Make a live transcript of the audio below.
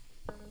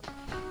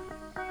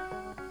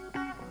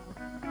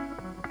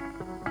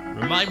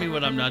Remind me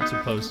what I'm not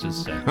supposed to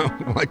say.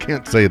 Well, I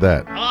can't say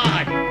that.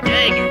 Ah,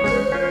 dang it.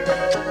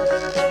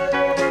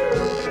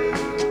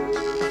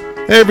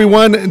 Hey,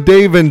 everyone.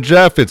 Dave and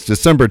Jeff. It's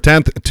December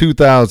 10th,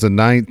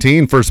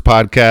 2019. First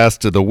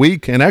podcast of the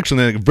week. And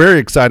actually a very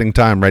exciting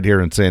time right here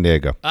in San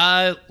Diego.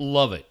 I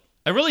love it.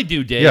 I really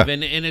do, Dave. Yeah.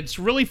 And it's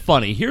really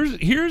funny.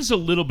 Here's a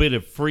little bit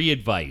of free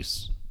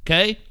advice,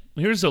 okay?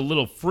 Here's a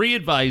little free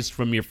advice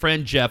from your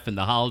friend Jeff in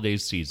the holiday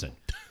season.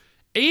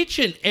 Each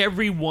and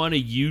every one of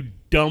you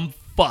dumb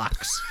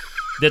fucks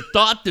that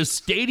thought the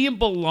stadium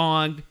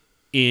belonged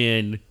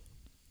in,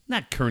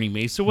 not Kearny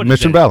Mesa, what is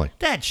Mission that? Valley.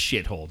 That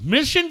shithole.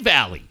 Mission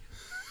Valley.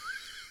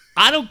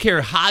 I don't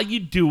care how you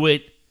do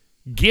it.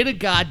 Get a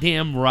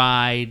goddamn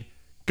ride.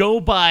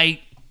 Go by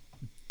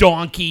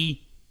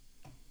donkey.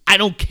 I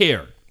don't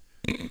care.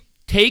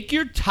 Take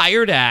your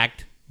tired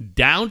act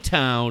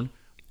downtown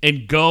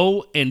and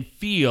go and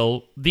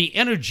feel the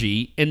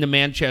energy in the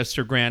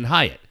Manchester Grand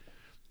Hyatt.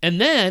 And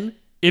then,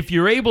 if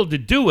you're able to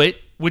do it,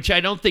 which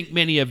I don't think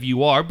many of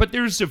you are, but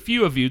there's a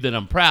few of you that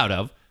I'm proud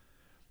of,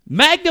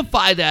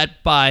 magnify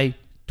that by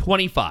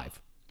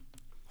 25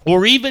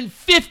 or even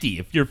 50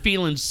 if you're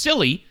feeling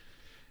silly,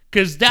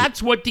 because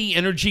that's what the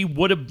energy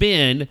would have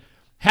been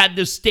had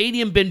the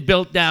stadium been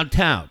built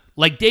downtown.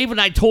 Like Dave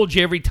and I told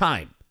you every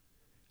time.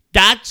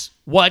 That's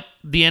what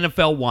the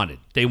NFL wanted.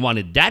 They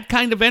wanted that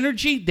kind of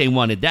energy. They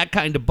wanted that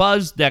kind of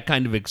buzz, that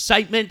kind of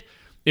excitement.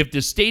 If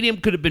the stadium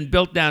could have been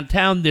built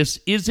downtown, this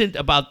isn't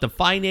about the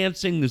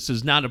financing. This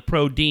is not a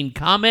pro-Dean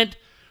comment.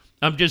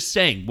 I'm just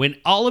saying, when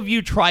all of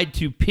you tried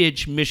to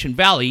pitch Mission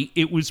Valley,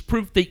 it was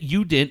proof that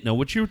you didn't know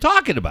what you were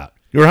talking about.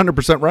 You're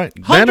 100% right.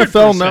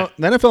 100%.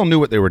 The NFL knew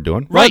what they were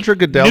doing. Right. Roger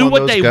Goodell knew and what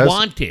those they guys,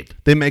 wanted.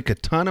 They make a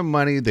ton of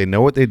money. They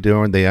know what they're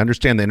doing. They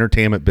understand the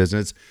entertainment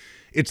business.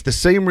 It's the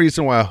same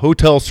reason why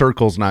Hotel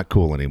Circle's not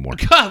cool anymore.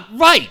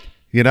 Right.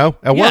 You know,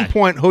 at Yeah. one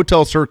point,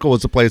 Hotel Circle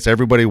was a place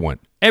everybody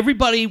went.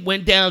 Everybody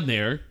went down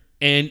there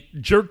and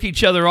jerked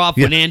each other off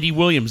when Andy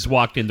Williams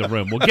walked in the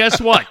room. Well, guess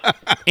what?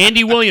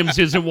 Andy Williams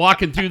isn't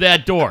walking through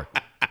that door.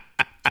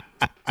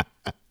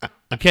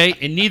 Okay?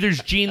 And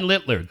neither's Gene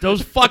Littler.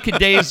 Those fucking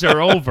days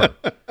are over.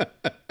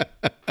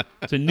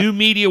 It's a new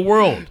media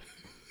world.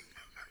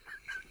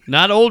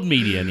 Not old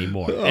media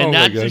anymore. And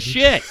that's the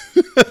shit.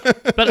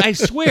 But I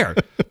swear,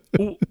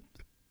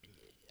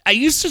 I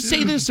used to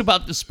say this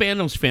about the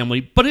Spanos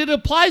family, but it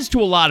applies to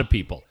a lot of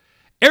people.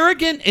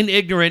 Arrogant and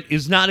ignorant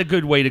is not a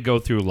good way to go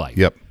through life.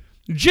 Yep.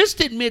 Just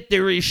admit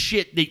there is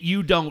shit that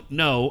you don't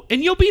know,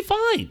 and you'll be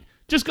fine.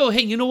 Just go,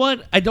 hey, you know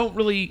what? I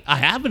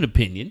have an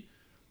opinion.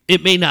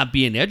 It may not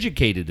be an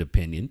educated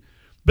opinion,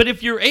 but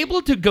if you're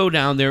able to go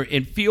down there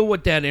and feel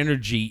what that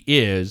energy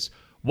is,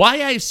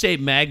 why I say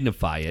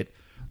magnify it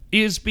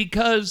is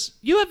because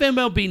you have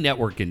MLB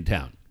Network in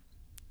town,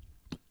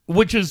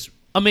 which is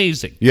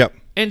amazing. Yep.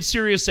 And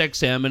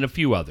SiriusXM and a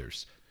few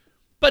others.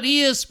 But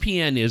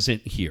ESPN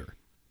isn't here.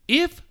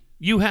 If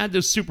you had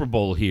the Super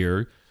Bowl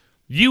here,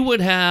 you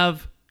would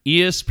have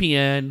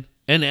ESPN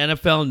and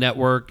NFL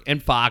Network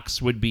and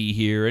Fox would be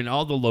here and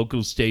all the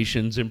local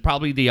stations and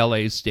probably the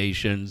LA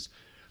stations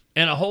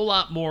and a whole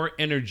lot more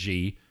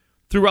energy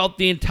throughout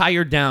the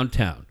entire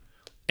downtown.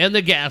 And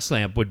the gas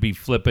lamp would be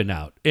flipping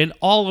out in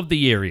all of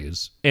the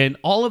areas. And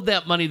all of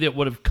that money that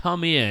would have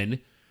come in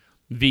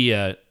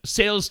via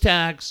sales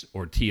tax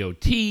or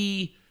TOT,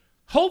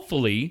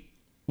 hopefully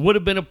would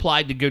have been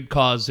applied to good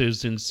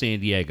causes in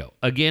San Diego.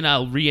 Again,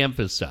 I'll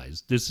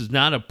reemphasize, this is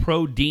not a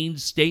pro-Dean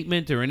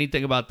statement or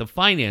anything about the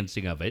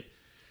financing of it.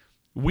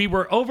 We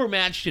were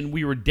overmatched and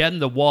we were dead in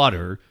the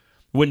water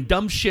when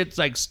dumb shits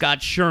like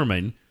Scott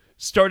Sherman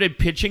started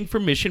pitching for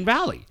Mission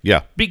Valley.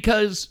 Yeah.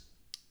 Because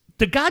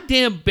the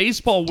goddamn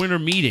baseball winter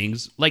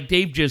meetings, like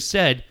Dave just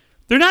said,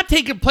 they're not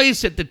taking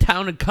place at the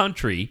Town and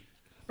Country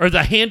or the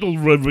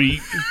Handlery,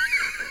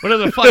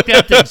 whatever the fuck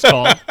that thing's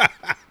called.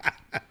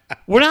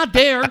 We're not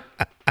there,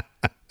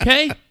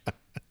 okay?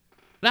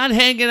 Not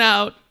hanging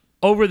out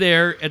over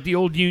there at the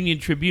old Union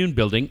Tribune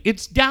building.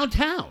 It's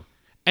downtown,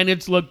 and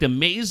it's looked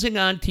amazing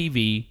on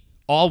TV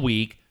all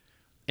week.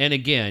 And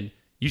again,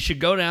 you should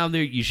go down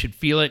there, you should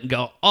feel it and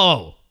go,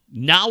 oh,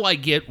 now I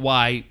get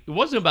why. It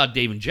wasn't about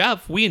Dave and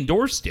Jeff. We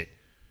endorsed it.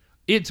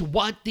 It's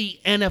what the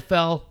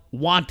NFL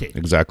wanted.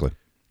 Exactly.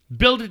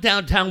 Build it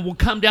downtown. We'll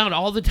come down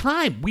all the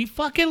time. We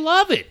fucking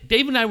love it.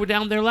 Dave and I were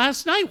down there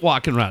last night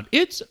walking around.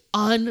 It's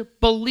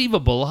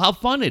unbelievable how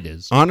fun it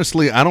is.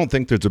 Honestly, I don't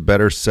think there's a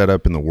better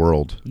setup in the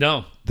world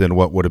than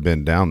what would have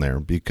been down there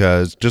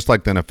because just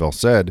like the NFL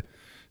said,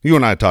 you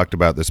and I talked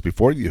about this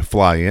before, you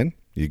fly in,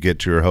 you get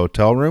to your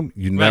hotel room,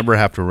 you never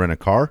have to rent a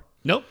car.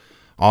 Nope.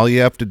 All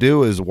you have to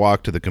do is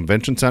walk to the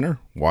convention center,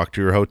 walk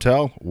to your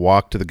hotel,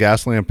 walk to the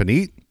gas lamp and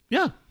eat.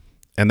 Yeah.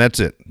 And that's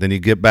it. Then you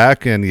get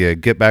back and you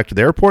get back to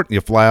the airport and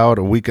you fly out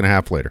a week and a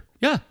half later.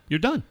 Yeah, you're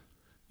done.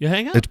 You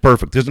hang out. It's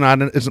perfect.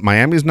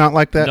 Miami's not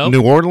like that. Nope.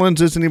 New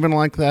Orleans isn't even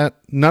like that.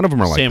 None of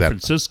them are like that. San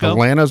Francisco.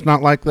 Atlanta's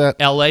not like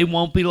that. LA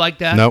won't be like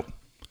that. Nope.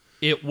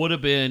 It would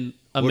have been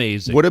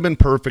amazing. Would have been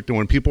perfect. And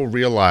when people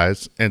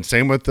realize, and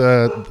same with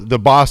the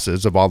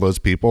bosses of all those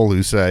people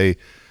who say,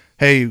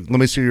 hey, let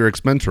me see your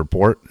expense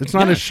report. It's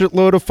not a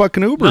shitload of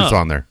fucking Ubers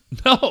on there.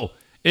 No.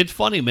 It's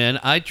funny, man.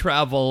 I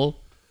travel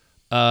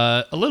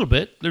a little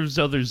bit. There's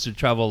others that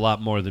travel a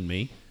lot more than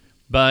me.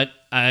 But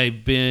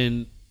I've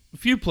been a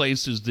few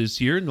places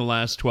this year in the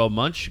last 12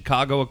 months.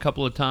 Chicago a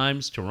couple of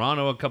times.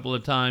 Toronto a couple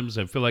of times.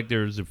 I feel like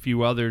there's a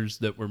few others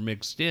that were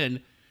mixed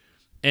in.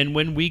 And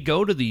when we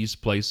go to these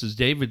places,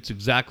 Dave, it's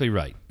exactly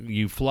right.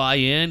 You fly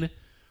in,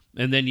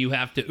 and then you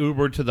have to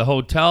Uber to the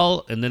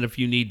hotel. And then if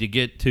you need to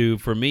get to,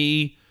 for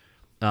me,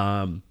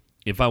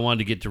 if I wanted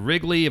to get to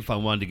Wrigley, if I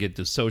wanted to get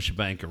to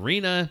Scotiabank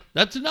Arena,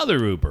 that's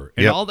another Uber.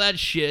 And all that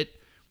shit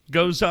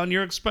goes on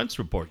your expense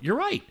report. You're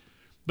right.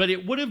 But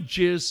it would have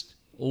just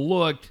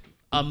looked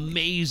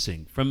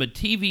amazing from a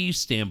TV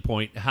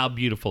standpoint how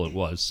beautiful it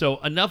was. So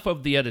enough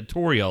of the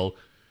editorial.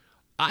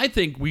 I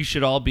think we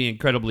should all be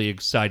incredibly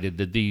excited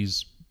that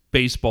these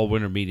baseball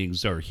winter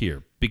meetings are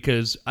here,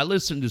 because I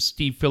listened to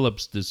Steve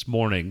Phillips this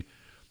morning,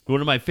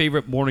 one of my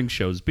favorite morning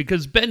shows,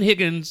 because Ben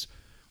Higgins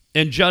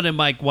and Judd and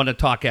Mike want to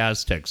talk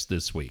Aztecs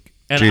this week.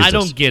 And Jesus. I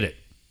don't get it.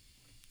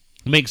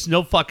 Makes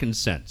no fucking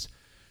sense.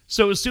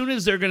 So as soon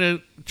as they're going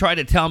to try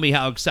to tell me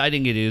how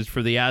exciting it is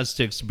for the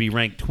Aztecs to be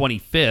ranked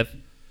 25th,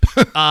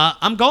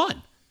 I'm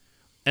gone.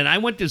 And I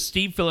went to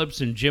Steve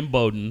Phillips and Jim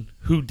Bowden,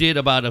 who did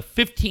about a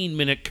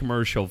 15-minute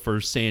commercial for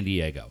San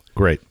Diego.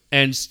 Great.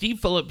 And Steve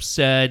Phillips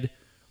said,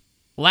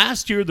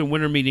 last year the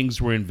winter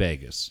meetings were in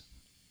Vegas.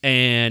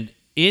 And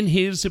in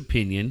his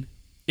opinion,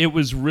 it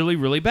was really,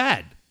 really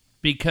bad.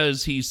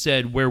 Because he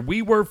said where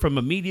we were from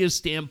a media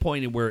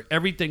standpoint and where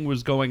everything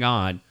was going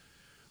on,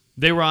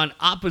 they were on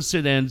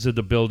opposite ends of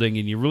the building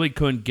and you really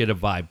couldn't get a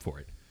vibe for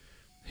it.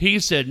 He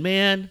said,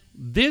 man,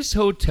 this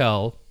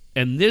hotel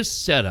and this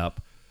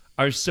setup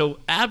are so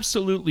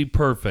absolutely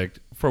perfect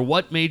for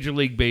what Major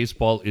League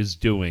Baseball is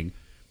doing,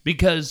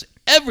 because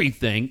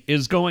everything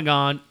is going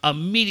on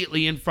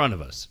immediately in front of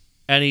us.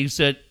 And he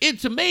said,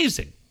 it's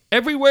amazing.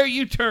 Everywhere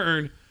you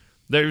turn,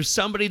 there's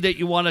somebody that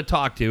you want to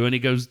talk to. And he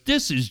goes,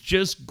 this is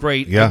just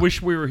great. Yeah. I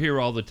wish we were here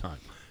all the time.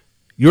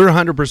 You're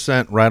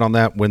 100% right on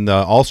that. When the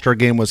All-Star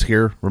game was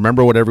here,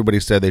 remember what everybody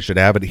said? They should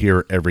have it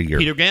here every year.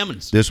 Peter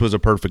Gammons. This was a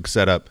perfect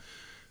setup.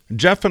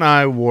 Jeff and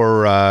I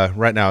were,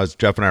 right now, as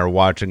Jeff and I are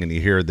watching and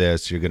you hear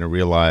this, you're going to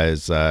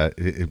realize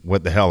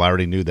what the hell, I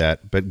already knew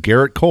that. But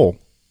Garrett Cole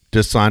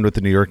just signed with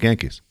the New York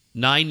Yankees.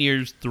 9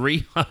 years,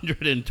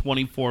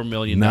 $324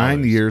 million.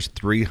 9 years,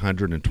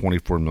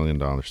 $324 million.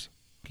 Can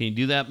you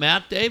do that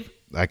math, Dave?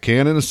 I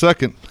can in a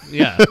second.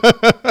 Yeah.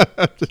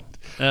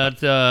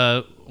 At,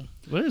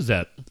 what is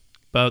that?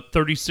 About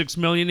 $36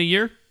 million a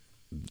year?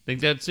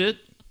 Think that's it?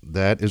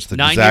 That is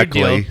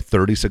exactly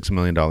 $36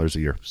 million a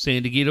year.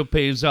 San Diego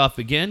pays off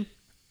again.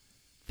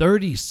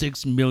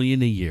 $36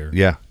 million a year.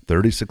 Yeah,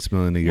 $36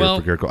 million a year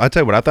for Garrett Cole. I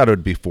tell you what, I thought it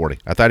would be 40.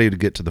 I thought he would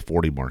get to the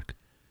 40 mark.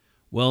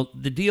 Well,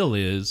 the deal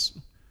is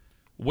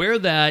where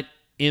that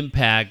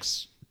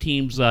impacts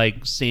teams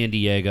like San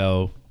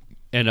Diego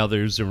and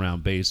others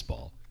around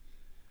baseball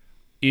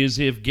is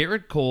if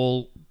Garrett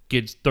Cole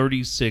gets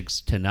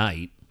 36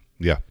 tonight.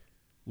 Yeah.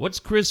 What's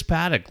Chris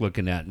Paddock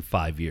looking at in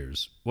 5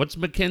 years? What's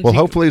Mackenzie? Well,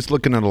 hopefully he's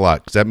looking at a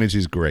lot, because that means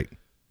he's great.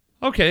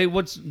 Okay,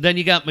 then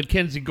you got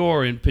Mackenzie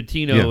Gore and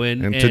Patino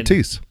and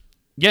Tatis.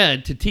 Yeah,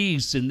 and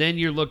Tatis, and then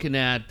you're looking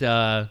at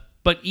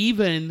but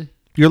even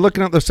you're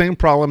looking at the same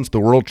problems the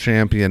world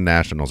champion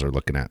Nationals are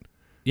looking at.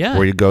 Yeah.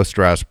 Where you go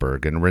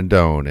Strasburg and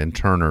Rendon and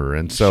Turner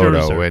and Soto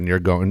Scherzer. And you're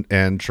going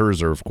and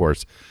Scherzer, of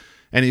course.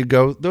 And you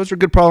go, those are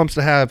good problems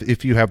to have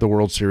if you have the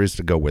World Series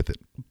to go with it.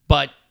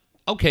 But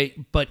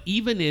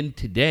even in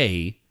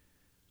today,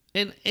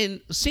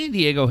 and San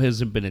Diego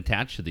hasn't been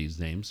attached to these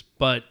names,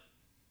 but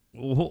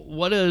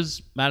what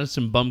is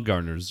Madison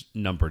Bumgarner's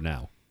number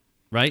now,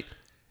 right?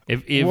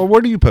 Well,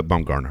 where do you put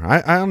Bumgarner?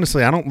 I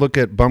honestly, I don't look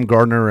at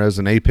Bumgarner as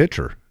an A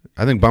pitcher.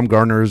 I think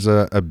Bumgarner is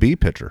a B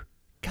pitcher.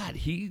 God,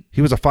 he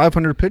was a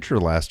 500 pitcher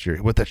last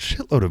year with a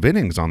shitload of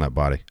innings on that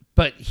body.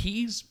 But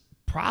he's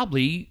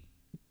probably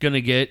going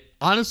to get,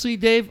 honestly,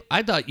 Dave,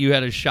 I thought you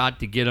had a shot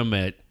to get him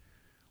at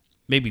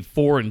maybe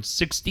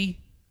 4-60,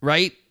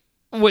 right?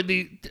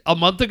 A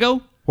month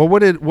ago? Well, what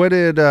did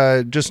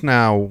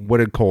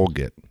Cole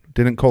get?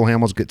 Didn't Cole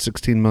Hamels get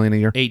 $16 million a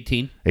year?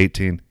 18.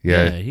 18.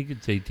 Yeah, he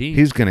gets 18.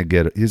 He's gonna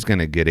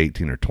get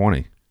 18 or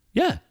 20.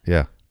 Yeah.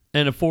 Yeah.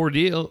 And a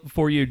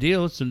 4-year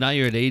deal, so now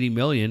you're at $80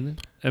 million.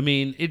 I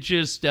mean, it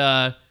just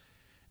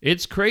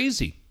it's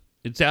crazy.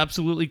 It's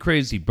absolutely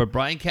crazy. But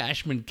Brian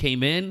Cashman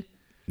came in.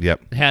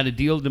 Yep. Had a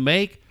deal to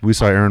make. We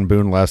saw Aaron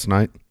Boone last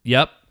night.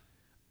 Yep.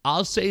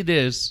 I'll say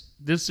this.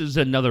 This is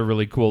another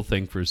really cool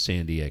thing for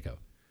San Diego.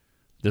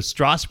 The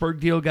Strasburg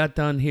deal got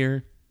done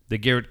here. The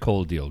Garrett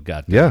Cole deal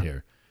got done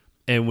here.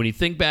 And when you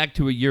think back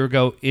to a year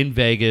ago in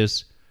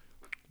Vegas,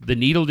 the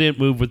needle didn't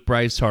move with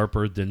Bryce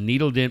Harper. The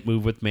needle didn't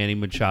move with Manny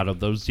Machado.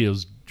 Those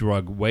deals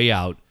drug way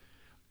out.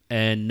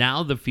 And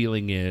now the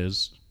feeling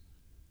is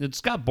that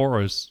Scott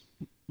Boras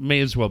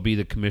may as well be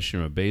the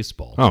commissioner of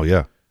baseball. Oh,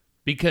 yeah.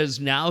 Because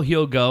now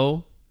he'll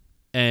go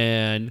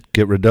and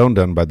get Rendon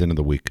done by the end of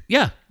the week.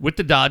 Yeah, with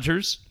the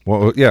Dodgers.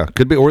 Well, yeah,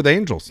 could be, or the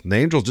Angels. The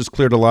Angels just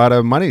cleared a lot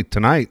of money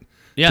tonight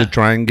to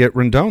try and get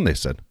Rendon, they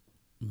said.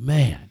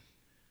 Man.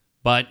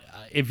 But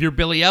if you're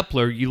Billy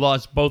Epler, you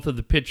lost both of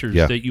the pitchers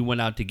that you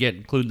went out to get,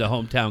 including the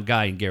hometown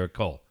guy in Garrett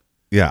Cole.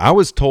 Yeah, I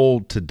was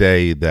told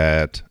today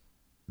that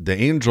the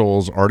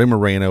Angels, Artie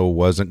Moreno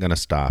wasn't going to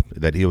stop,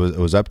 that it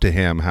was up to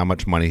him how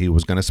much money he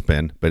was going to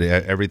spend, but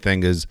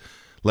everything is,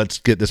 let's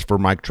get this for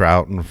Mike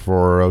Trout and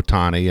for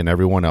Ohtani and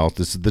everyone else.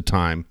 This is the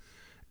time.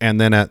 And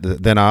then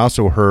then I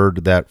also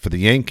heard that for the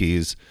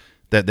Yankees,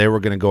 that they were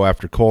going to go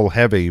after Cole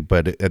heavy,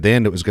 but at the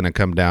end it was going to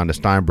come down to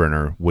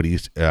Steinbrenner. Would he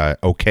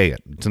okay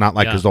it? It's not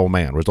like his old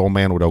man. His old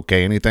man would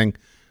okay anything,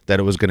 that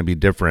it was going to be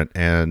different.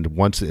 And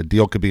once a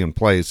deal could be in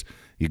place,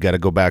 you got to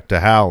go back to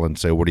Hal and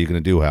say, what are you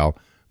going to do, Hal?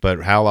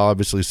 But Hal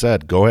obviously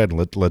said, go ahead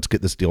and let's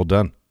get this deal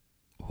done.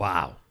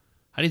 Wow.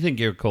 How do you think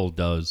Garrett Cole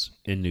does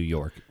in New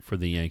York for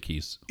the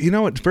Yankees?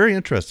 It's very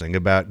interesting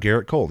about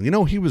Garrett Cole.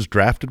 He was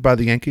drafted by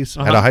the Yankees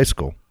out of high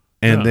school.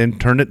 And then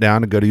turned it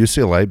down to go to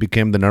UCLA,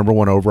 became the number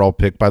 1 overall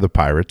pick by the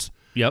Pirates.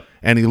 Yep.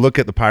 And you look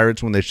at the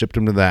Pirates when they shipped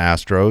him to the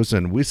Astros,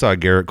 and we saw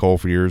Garrett Cole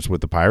for years with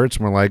the Pirates,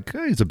 and we're like,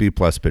 he's a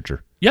B-plus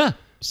pitcher. Yeah,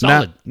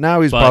 solid.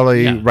 Now he's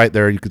probably right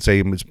there. You could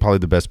say he's probably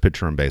the best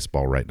pitcher in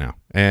baseball right now.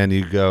 And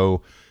you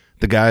go,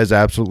 the guy is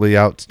absolutely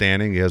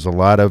outstanding. He has a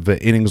lot of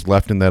innings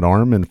left in that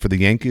arm, and for the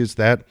Yankees,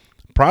 that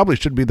probably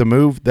should be the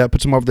move that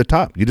puts him over the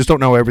top. You just don't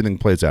know how everything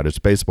plays out. It's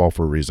baseball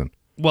for a reason.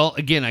 Well,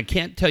 again, I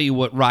can't tell you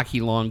what Rocky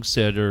Long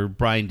said or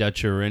Brian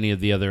Dutcher or any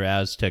of the other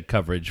Aztec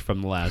coverage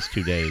from the last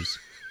 2 days.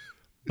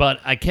 But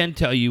I can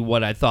tell you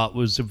what I thought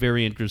was a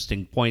very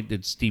interesting point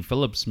that Steve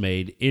Phillips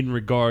made in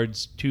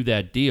regards to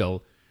that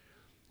deal.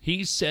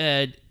 He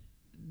said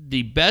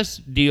the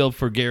best deal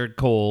for Garrett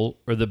Cole,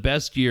 or the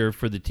best year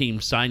for the team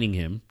signing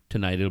him,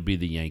 tonight it'll be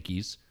the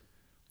Yankees,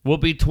 will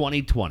be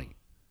 2020.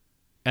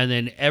 And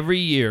then every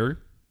year,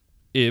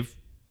 if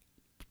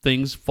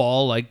things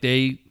fall like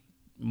they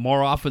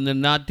more often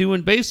than not do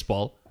in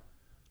baseball,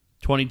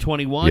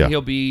 2021,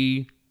 he'll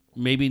be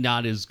maybe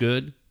not as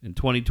good. In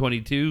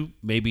 2022,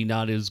 maybe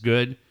not as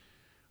good.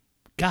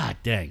 God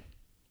dang.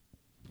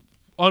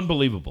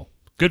 Unbelievable.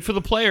 Good for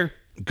the player.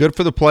 Good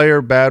for the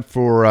player, bad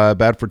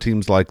for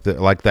teams like the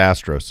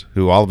Astros,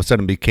 who all of a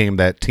sudden became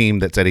that team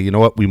that said, you know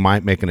what, we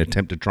might make an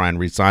attempt to try and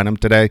re-sign him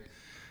today,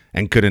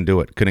 and couldn't do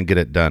it, couldn't get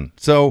it done.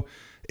 So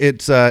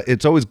it's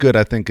always good,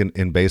 I think,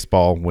 in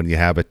baseball when you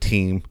have a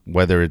team,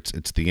 whether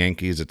it's the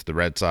Yankees, it's the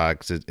Red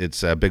Sox,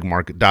 it's a big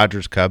market,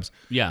 Dodgers, Cubs.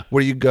 Yeah.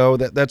 Where you go,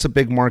 that's a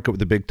big market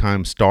with a big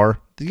time star.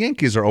 The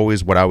Yankees are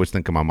always what I always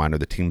think in my mind are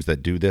the teams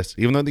that do this.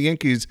 Even though the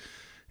Yankees,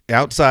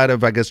 outside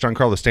of, I guess,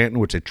 Giancarlo Stanton,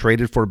 which they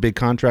traded for a big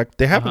contract,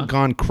 they haven't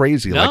gone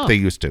crazy like they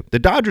used to. The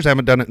Dodgers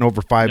haven't done it in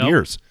over 5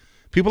 years.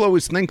 People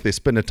always think they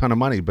spend a ton of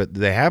money, but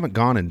they haven't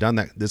gone and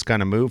done this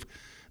kind of move.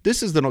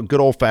 This is the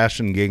good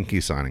old-fashioned Yankee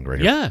signing right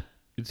here. Yeah,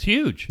 it's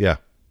huge. Yeah.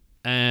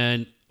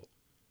 And,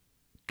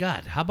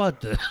 God, how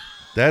about the...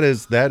 That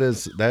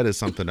is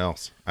something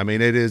else. I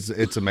mean,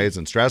 it's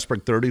amazing.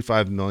 Strasburg,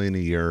 $35 million a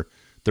year,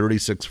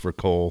 $36 for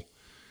Cole.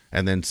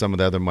 And then some of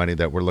the other money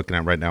that we're looking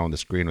at right now on the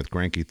screen with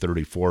Greinke,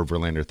 34,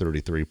 Verlander,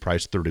 33,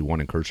 Price,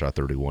 31, and Kershaw,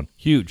 31.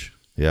 Huge.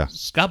 Yeah.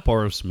 Scott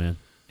Boras, man,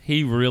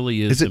 he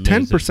really is. Is it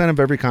amazing. 10% of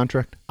every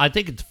contract? I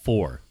think it's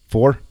 4.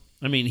 4?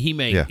 I mean, he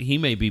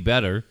may be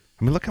better.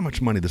 I mean, look how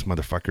much money this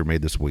motherfucker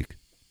made this week.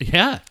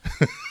 Yeah.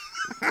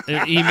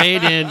 He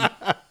made in,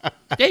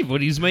 Dave,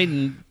 what he's made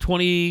in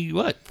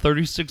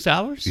 36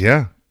 hours?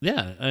 Yeah.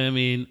 Yeah. I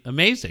mean,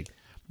 amazing.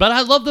 But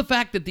I love the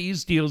fact that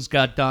these deals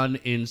got done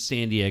in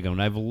San Diego,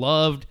 and I've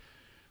loved,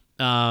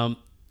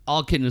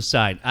 all kidding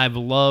aside, I've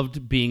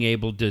loved being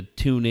able to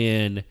tune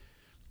in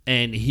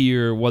and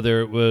hear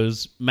whether it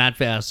was Matt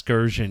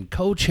Vasgersian,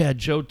 Coach had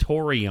Joe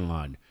Torre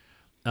on,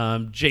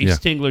 Jay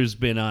Stingler's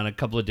been on a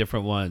couple of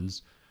different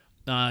ones.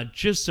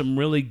 Just some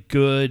really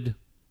good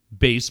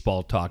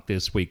baseball talk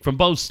this week from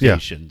both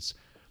stations.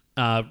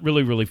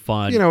 Really, really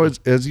fun. You know,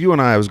 as you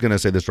and I was going to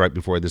say this right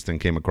before this thing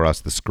came across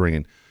the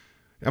screen.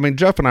 I mean,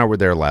 Jeff and I were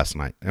there last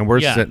night, and we're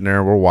sitting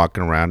there, we're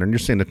walking around, and you're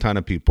seeing a ton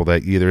of people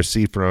that you either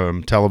see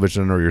from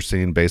television or you're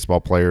seeing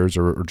baseball players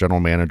or general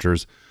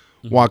managers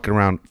walking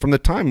around. From the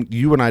time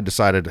you and I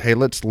decided, hey,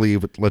 let's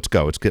leave, let's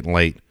go, it's getting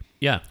late.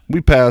 Yeah. We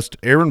passed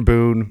Aaron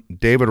Boone,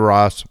 David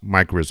Ross,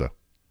 Mike Rizzo.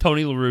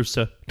 Tony La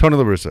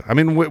Russa. I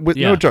mean, with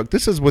no joke,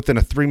 this is within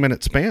a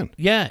 3-minute span.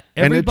 Yeah,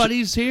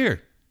 everybody's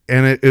here.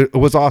 And it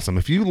was awesome.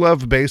 If you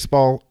love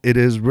baseball, it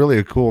is really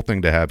a cool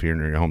thing to have here in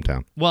your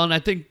hometown. Well, and I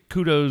think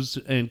kudos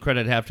and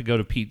credit have to go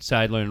to Pete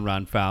Seidler and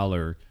Ron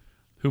Fowler,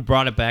 who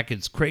brought it back.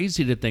 It's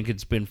crazy to think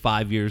it's been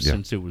 5 years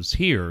since it was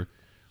here,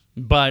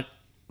 but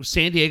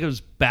San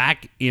Diego's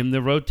back in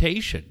the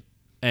rotation.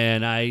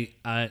 And I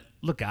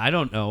look, I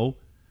don't know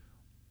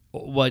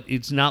what,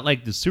 it's not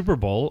like the Super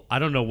Bowl. I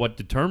don't know what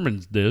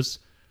determines this,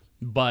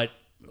 but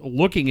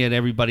looking at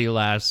everybody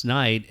last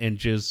night and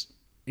just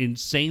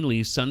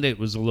insanely, Sunday it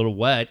was a little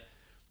wet,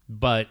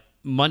 but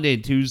Monday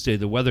and Tuesday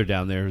the weather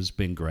down there has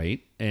been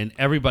great, and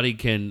everybody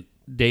can,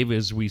 Dave,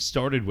 as we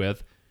started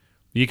with,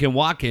 you can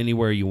walk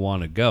anywhere you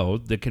want to go.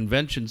 The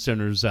convention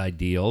center is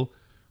ideal.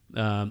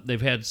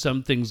 They've had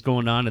some things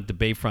going on at the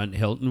Bayfront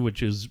Hilton,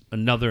 which is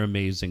another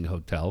amazing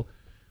hotel.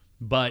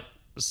 But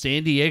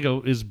San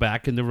Diego is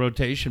back in the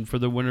rotation for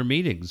the winter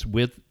meetings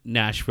with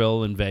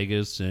Nashville and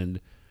Vegas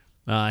and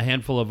a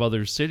handful of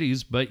other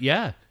cities. But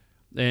yeah,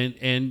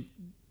 and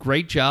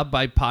great job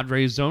by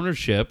Padres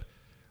ownership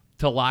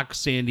to lock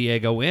San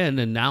Diego in.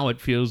 And now it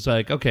feels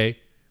like, okay,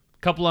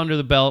 a couple under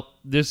the belt.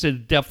 This is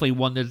definitely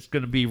one that's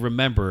going to be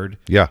remembered.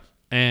 Yeah.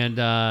 And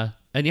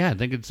yeah, I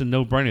think it's a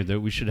no-brainer that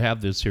we should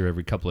have this here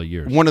every couple of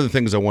years. One of the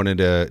things I wanted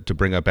to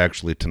bring up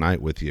actually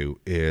tonight with you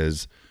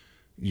is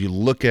you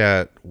look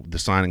at the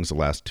signings the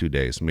last 2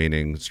 days,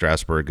 meaning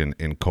Strasburg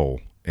and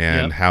Cole,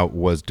 and how it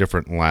was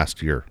different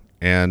last year.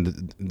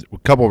 And a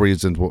couple of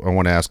reasons I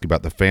want to ask you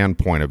about the fan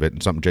point of it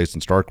and something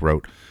Jason Stark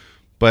wrote.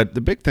 But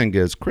the big thing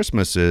is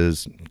Christmas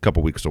is a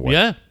couple weeks away.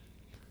 Yeah.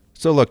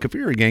 So, look, if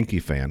you're a Yankee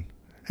fan,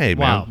 hey,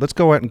 man, let's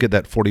go out and get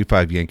that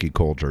 45 Yankee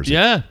Cole jersey.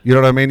 Yeah. You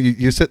know what I mean?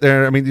 You sit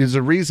there. I mean, there's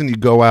a reason you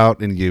go out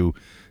and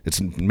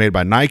it's made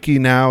by Nike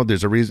now.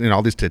 There's a reason,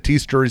 all these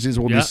Tatis jerseys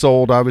will be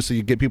sold. Obviously,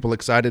 you get people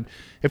excited.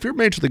 If you're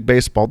Major League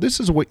Baseball, this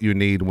is what you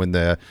need when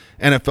the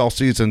NFL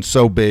season's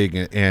so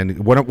big.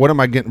 And what am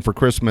I getting for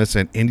Christmas?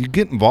 And you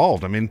get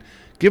involved. I mean,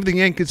 give the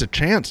Yankees a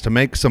chance to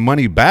make some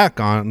money back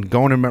on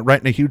going and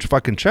writing a huge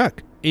fucking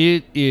check.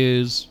 It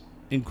is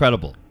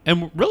incredible.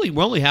 And really,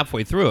 we're only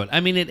halfway through it. I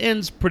mean, it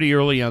ends pretty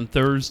early on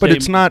Thursday. But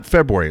it's not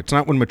February. It's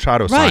not when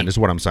Machado signed, is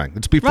what I'm saying.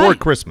 It's before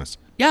Christmas.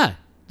 Yeah.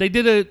 They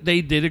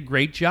did a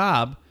great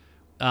job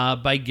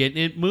by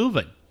getting it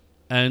moving.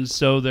 And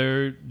so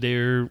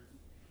they're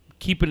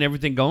keeping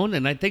everything going,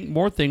 and I think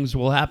more things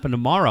will happen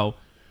tomorrow.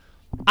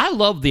 I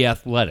love The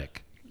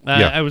Athletic.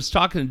 I was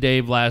talking to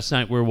Dave last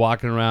night. We were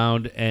walking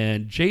around,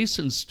 and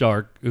Jason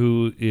Stark,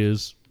 who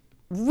is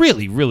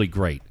really, really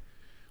great,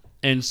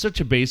 and such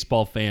a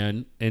baseball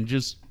fan, and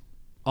just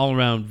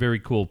all-around very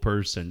cool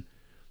person,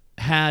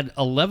 had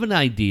 11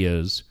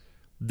 ideas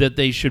that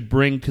they should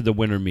bring to the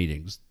winter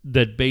meetings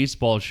that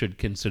baseball should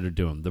consider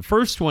doing. The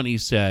first one, he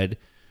said,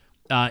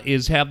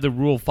 is have the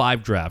Rule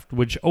 5 draft,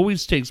 which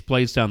always takes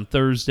place on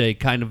Thursday,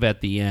 kind of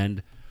at the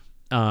end.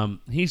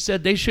 He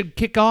said they should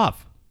kick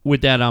off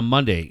with that on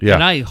Monday. Yeah.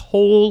 And I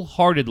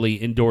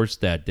wholeheartedly endorse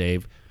that,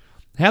 Dave.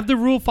 Have the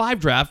Rule 5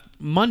 draft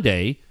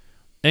Monday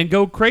and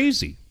go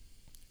crazy.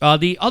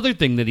 The other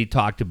thing that he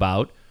talked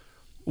about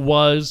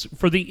was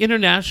for the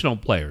international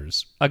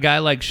players, a guy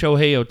like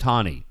Shohei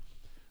Ohtani,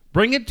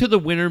 bring it to the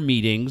winter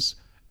meetings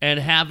and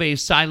have a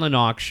silent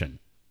auction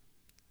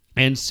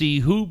and see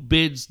who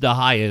bids the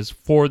highest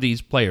for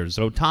these players.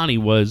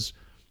 Ohtani was,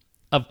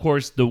 of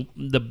course,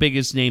 the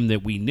biggest name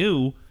that we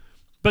knew,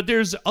 but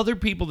there's other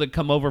people that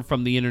come over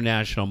from the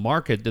international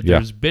market that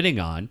there's bidding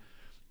on,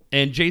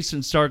 and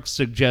Jason Stark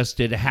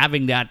suggested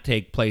having that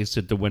take place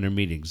at the winter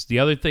meetings. The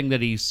other thing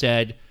that he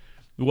said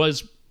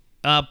was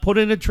put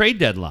in a trade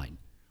deadline,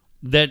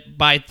 that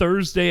by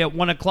Thursday at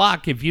 1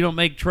 o'clock, if you don't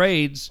make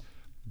trades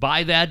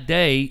by that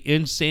day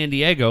in San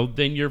Diego,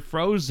 then you're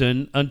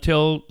frozen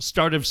until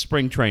start of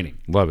spring training.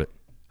 Love it.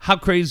 How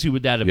crazy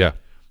would that have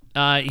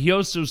been? He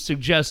also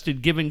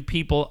suggested giving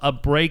people a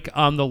break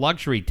on the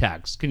luxury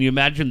tax. Can you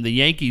imagine the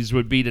Yankees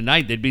would be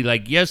tonight? They'd be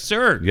like, yes,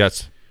 sir.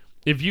 Yes.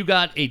 If you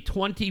got a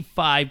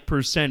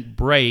 25%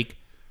 break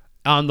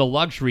on the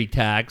luxury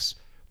tax,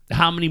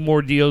 how many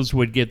more deals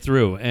would get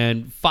through?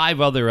 And 5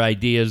 other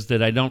ideas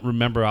that I don't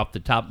remember off the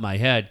top of my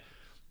head,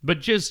 but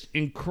just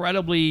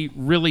incredibly,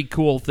 really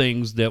cool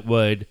things that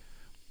would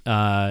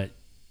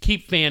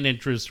keep fan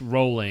interest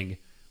rolling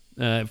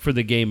for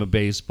the game of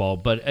baseball.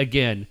 But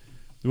again,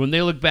 when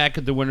they look back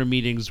at the winter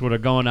meetings, what are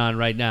going on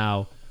right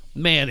now,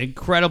 man,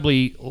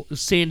 incredibly,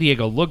 San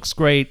Diego looks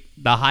great.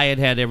 The Hyatt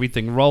had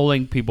everything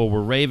rolling. People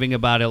were raving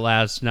about it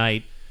last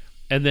night.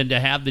 And then to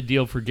have the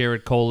deal for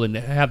Garrett Cole and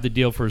to have the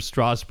deal for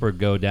Strasburg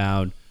go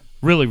down,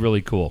 really,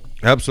 really cool.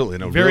 Absolutely.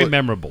 No, very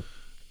memorable.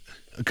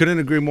 I couldn't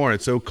agree more.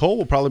 So Cole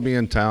will probably be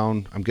in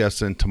town, I'm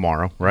guessing,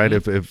 tomorrow, right?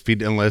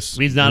 Mm-hmm. Unless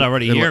he's not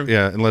already here.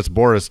 Yeah, unless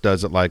Boris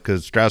does it,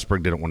 because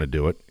Strasburg didn't want to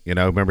do it.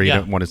 Remember, he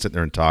didn't want to sit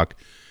there and talk.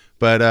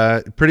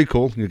 But pretty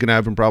cool. You can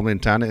have him probably in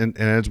town. And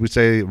as we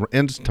say, it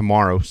ends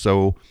tomorrow.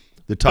 So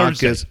the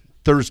talk is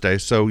Thursday.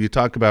 So you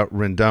talk about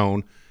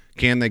Rendon.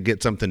 Can they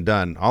get something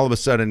done? All of a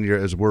sudden,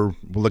 as we're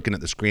looking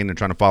at the screen and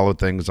trying to follow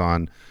things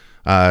on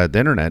the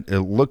internet,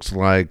 it looks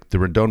like the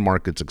Rendon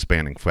market's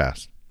expanding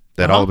fast.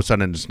 That all of a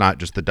sudden it's not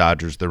just the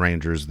Dodgers, the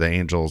Rangers, the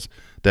Angels,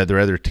 that there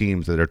are other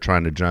teams that are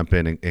trying to jump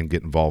in and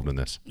get involved in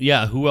this.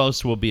 Yeah, who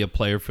else will be a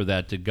player for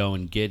that to go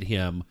and get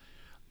him?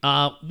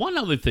 One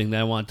other thing that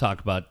I want to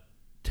talk about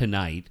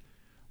tonight,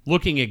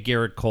 looking at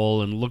Garrett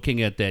Cole and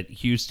looking at that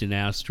Houston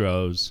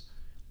Astros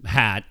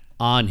hat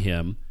on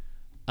him,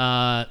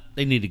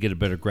 they need to get a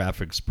better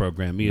graphics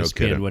program.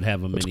 ESPN would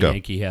have him in a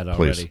Yankee hat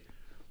already.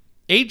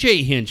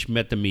 A.J. Hinch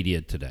met the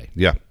media today.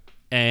 Yeah.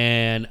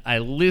 And I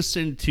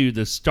listened to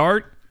the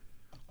start.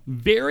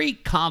 Very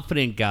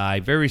confident guy,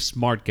 very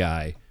smart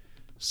guy,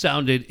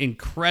 sounded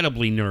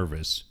incredibly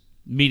nervous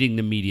meeting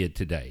the media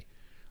today,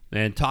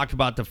 and talked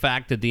about the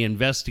fact that the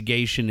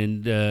investigation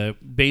and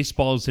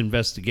baseball's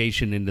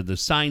investigation into the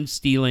sign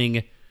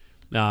stealing,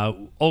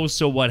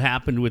 also what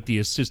happened with the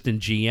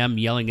assistant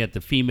GM yelling at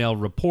the female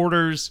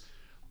reporters,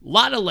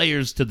 lot of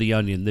layers to the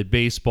onion that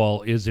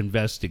baseball is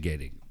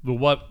investigating. But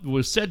what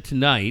was said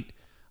tonight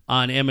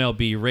on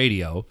MLB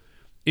radio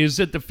is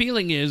that the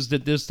feeling is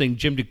that this thing,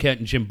 Jim Duquette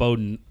and Jim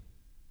Bowden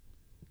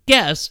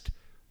guessed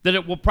that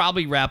it will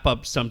probably wrap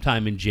up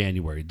sometime in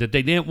January, that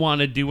they didn't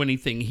want to do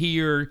anything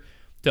here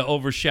to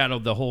overshadow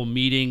the whole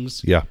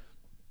meetings. Yeah.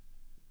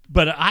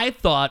 But I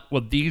thought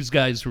what these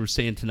guys were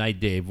saying tonight,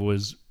 Dave,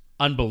 was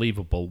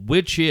unbelievable,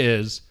 which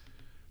is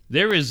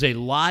there is a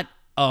lot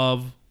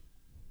of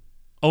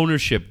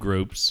ownership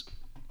groups,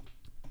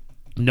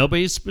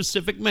 nobody's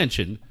specific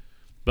mentioned,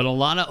 but a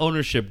lot of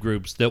ownership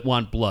groups that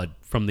want blood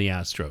from the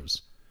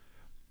Astros.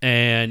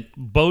 And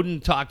Bowden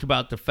talked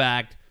about the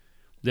fact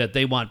that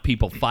they want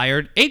people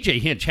fired. A.J.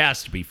 Hinch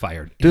has to be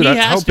fired. Dude, he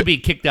has to be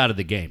kicked out of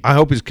the game. I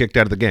hope he's kicked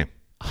out of the game.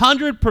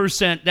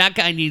 100% that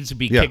guy needs to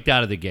be kicked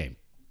out of the game.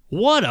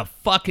 What a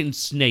fucking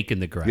snake in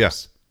the grass.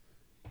 Yes.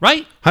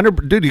 Right?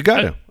 100, dude, you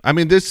got to. I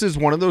mean, this is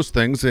one of those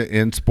things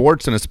in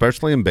sports and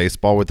especially in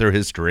baseball with their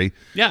history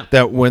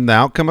that when the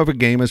outcome of a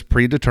game is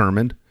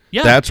predetermined,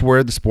 that's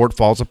where the sport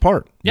falls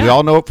apart. We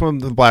all know it from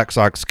the Black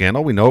Sox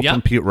scandal. We know it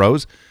from Pete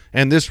Rose.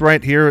 And this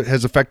right here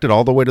has affected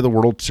all the way to the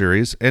World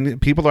Series.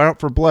 And people are out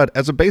for blood.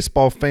 As a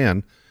baseball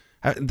fan,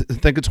 I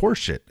think it's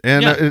horseshit.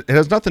 And it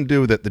has nothing to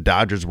do that the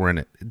Dodgers were in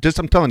it. Just,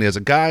 I'm telling you, as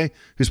a guy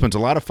who spends a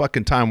lot of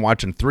fucking time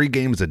watching 3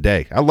 games a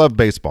day, I love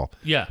baseball.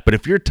 Yeah. But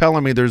if you're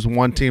telling me there's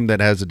one team that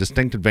has a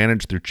distinct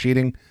advantage through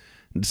cheating,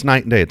 it's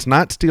night and day. It's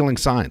not stealing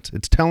signs.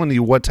 It's telling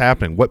you what's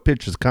happening, what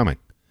pitch is coming.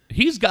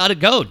 He's got to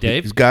go,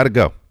 Dave. He's got to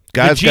go.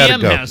 Guy's got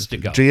to go. Has to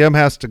go. GM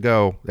has to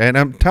go. And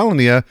I'm telling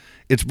you,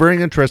 it's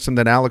very interesting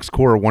that Alex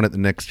Cora won it the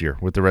next year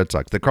with the Red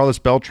Sox. That Carlos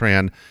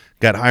Beltran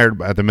got hired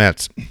by the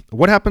Mets.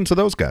 What happened to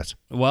those guys?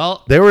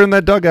 Well, they were in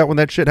that dugout when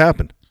that shit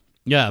happened.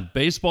 Yeah,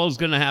 baseball's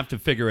going to have to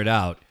figure it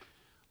out.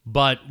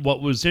 But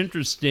what was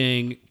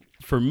interesting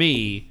for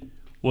me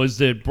was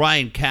that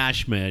Brian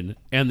Cashman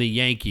and the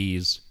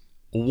Yankees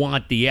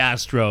want the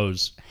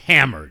Astros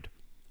hammered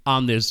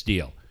on this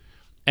deal.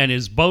 And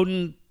as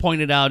Bowden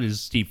pointed out, as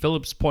Steve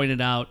Phillips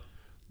pointed out,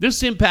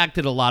 this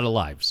impacted a lot of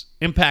lives,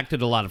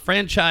 impacted a lot of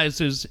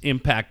franchises,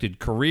 impacted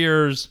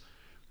careers,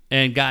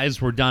 and guys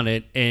were done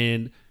it.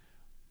 And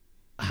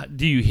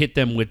do you hit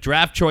them with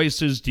draft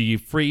choices? Do you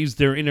freeze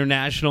their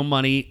international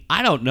money?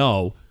 I don't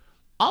know.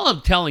 All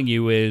I'm telling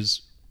you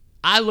is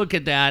I look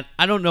at that.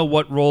 I don't know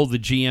what role the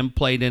GM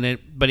played in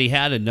it, but he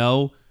had to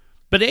know.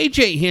 But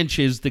A.J. Hinch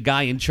is the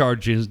guy in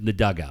charge in the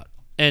dugout.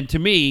 And to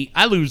me,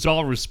 I lose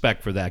all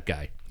respect for that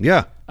guy.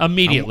 Yeah.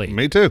 Immediately.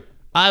 Me too.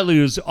 I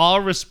lose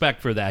all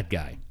respect for that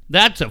guy.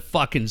 That's a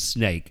fucking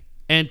snake.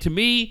 And to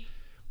me,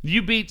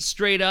 you beat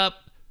straight up.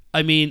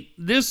 I mean,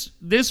 this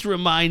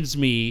reminds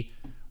me,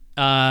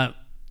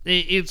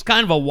 it's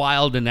kind of a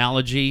wild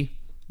analogy,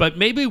 but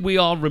maybe we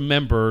all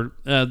remember,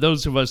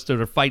 those of us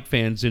that are fight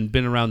fans and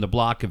been around the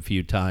block a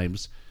few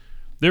times,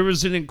 there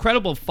was an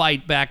incredible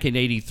fight back in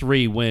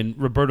 '83 when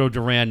Roberto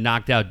Duran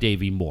knocked out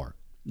Davey Moore.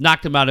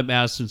 Knocked him out at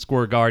Madison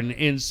Square Garden.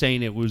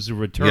 Insane. It was a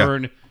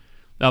return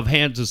of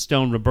Hands of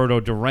Stone Roberto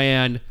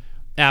Duran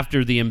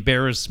after the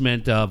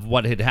embarrassment of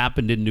what had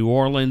happened in New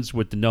Orleans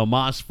with the No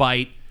Mas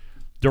fight.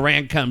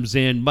 Duran comes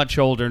in, much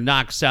older,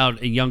 knocks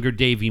out a younger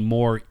Davey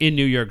Moore in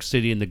New York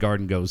City, and the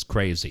Garden goes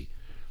crazy.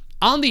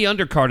 On the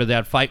undercard of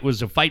that fight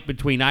was a fight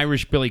between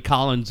Irish Billy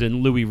Collins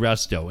and Louis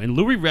Resto. And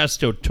Louis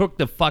Resto took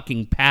the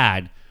fucking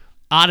pad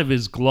out of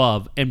his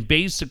glove and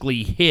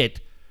basically hit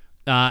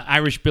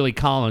Irish Billy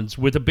Collins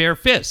with a bare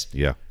fist.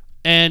 Yeah.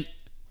 And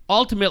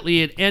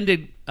ultimately it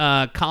ended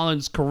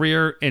Collins'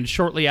 career, and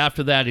shortly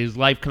after that his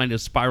life kind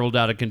of spiraled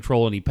out of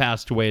control and he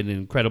passed away at an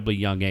incredibly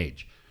young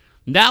age.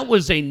 That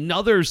was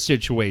another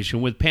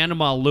situation with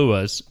Panama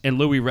Lewis and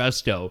Louis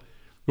Resto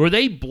where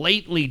they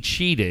blatantly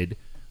cheated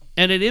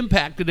and it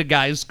impacted a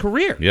guy's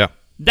career. Yeah.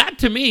 That,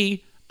 to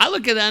me, I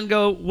look at that and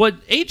go, what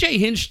A.J.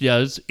 Hinch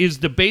does is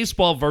the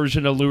baseball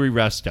version of Louis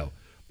Resto.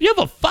 You have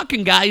a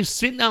fucking guy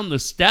sitting on the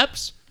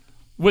steps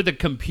with a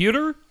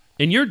computer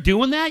and you're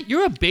doing that?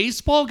 You're a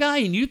baseball guy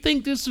and you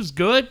think this is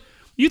good?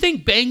 You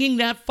think banging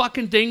that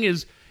fucking thing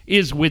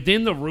is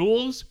within the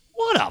rules?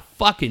 What a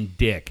fucking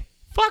dick.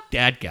 Fuck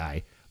that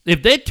guy.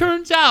 If that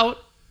turns out,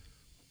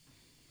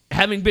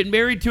 having been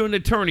married to an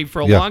attorney for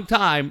a long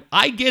time,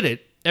 I get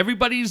it.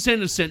 Everybody's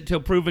innocent until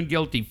proven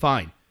guilty.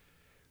 Fine.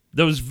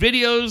 Those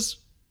videos,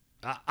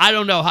 I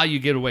don't know how you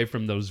get away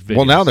from those videos.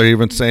 Well, now they're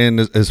even saying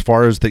as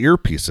far as the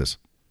earpieces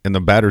in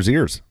the batter's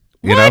ears.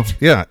 You what? know?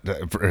 Yeah.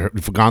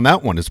 I've gone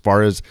that one as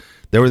far as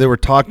they were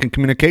talking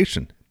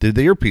communication. Did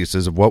the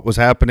earpieces of what was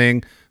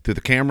happening through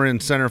the camera in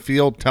center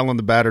field, telling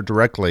the batter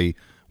directly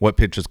what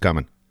pitch is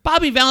coming.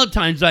 Bobby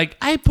Valentine's like,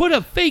 I put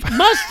a fake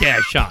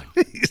mustache on.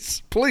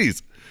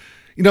 Please.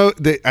 You know,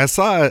 I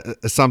saw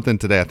something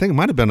today. I think it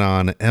might have been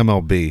on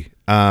MLB.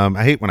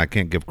 I hate when I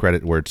can't give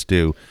credit where it's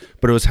due,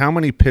 but it was how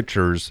many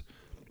pitchers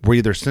were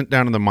either sent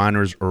down to the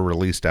minors or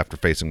released after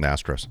facing the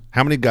Astros.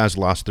 How many guys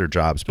lost their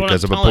jobs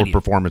because of a poor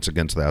performance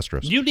against the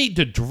Astros? You need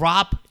to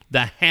drop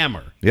the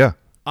hammer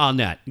on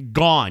that.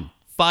 Gone.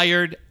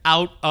 Fired,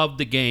 out of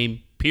the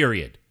game,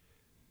 period.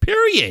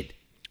 Period.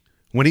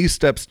 When he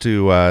steps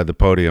to the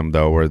podium,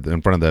 though, or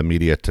in front of the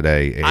media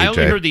today, AJ, I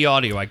only heard the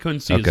audio. I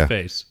couldn't see his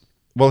face.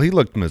 Well, he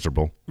looked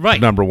miserable. Right.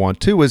 Number one.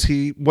 Two is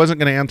he wasn't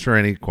going to answer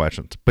any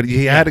questions, but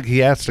he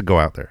has to go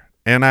out there.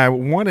 And I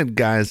wanted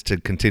guys to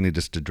continue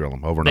just to drill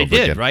him over and over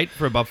again. They did, right?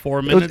 For about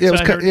 4 minutes,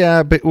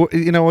 yeah, but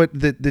you know what?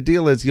 The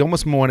deal is you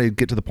almost want to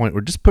get to the point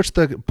where just push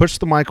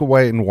the mic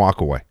away and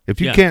walk away. If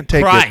you can't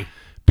take it,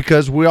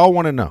 because we all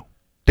want to know.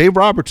 Dave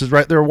Roberts is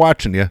right there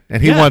watching you,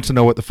 and he wants to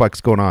know what the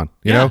fuck's going on.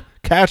 You know?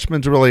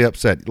 Cashman's really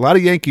upset. A lot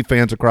of Yankee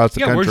fans across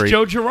the country where's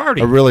Joe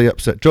Girardi? Are really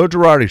upset. Joe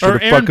Girardi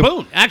should have Aaron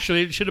Boone.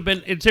 Actually,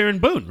 it's Aaron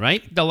Boone,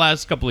 right? The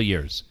last couple of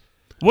years.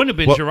 Wouldn't have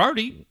been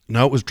Girardi.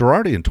 No, it was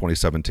Girardi in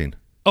 2017.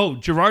 Oh,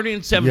 Girardi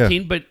in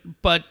 17,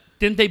 but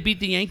didn't they beat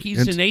the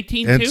Yankees in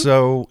 18 and too?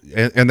 So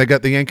they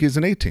got the Yankees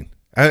in 18.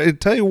 I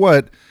tell you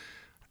what,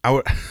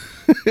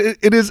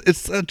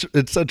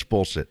 it's such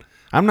bullshit.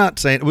 I'm not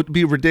saying it would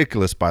be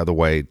ridiculous, by the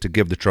way, to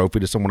give the trophy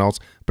to someone else,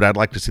 but I'd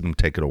like to see them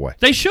take it away.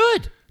 They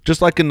should.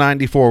 Just like in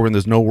 '94 when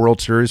there's no World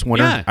Series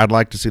winner, I'd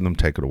like to see them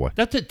take it away.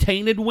 That's a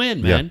tainted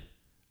win, man. Yeah.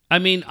 I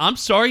mean, I'm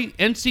sorry,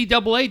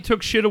 NCAA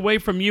took shit away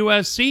from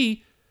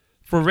USC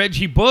for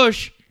Reggie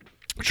Bush.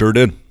 Sure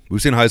did.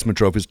 We've seen Heisman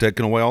trophies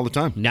taken away all the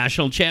time.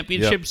 National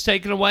championships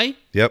taken away.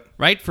 Yep.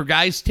 Right? For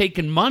guys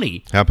taking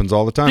money. Happens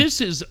all the time. This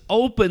is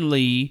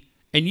openly,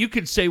 and you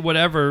could say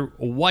whatever,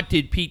 what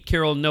did Pete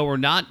Carroll know or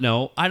not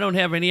know? I don't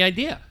have any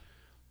idea.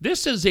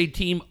 This is a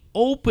team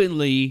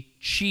openly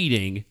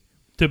cheating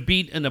to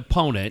beat an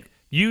opponent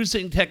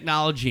using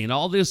technology and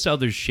all this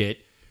other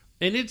shit.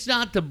 And it's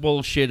not the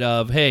bullshit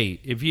of,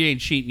 hey, if you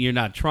ain't cheating, you're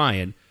not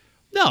trying.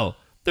 No.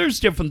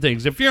 There's different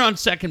things. If you're on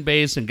second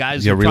base and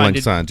guys are trying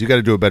to... signs. You got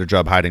to do a better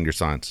job hiding your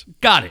signs.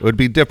 Got it. It would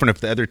be different if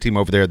the other team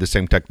over there had the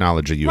same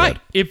technology you had.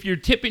 If you're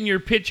tipping your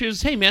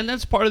pitches, hey, man,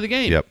 that's part of the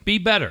game. Yep. Be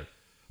better.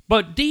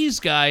 But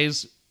these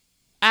guys,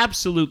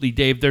 absolutely,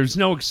 Dave, there's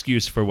no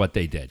excuse for what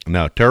they did.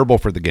 No, terrible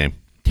for the game.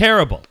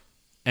 Terrible.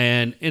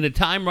 And in a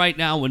time right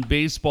now when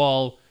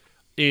baseball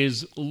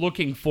is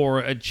looking for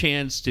a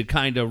chance to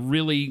kind of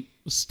really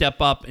step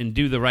up and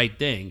do the right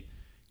thing...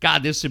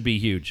 God, this would be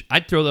huge.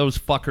 I'd throw those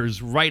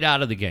fuckers right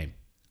out of the game.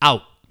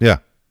 Out. Yeah.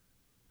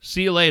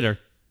 See you later.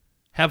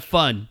 Have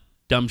fun,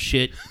 dumb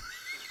shit.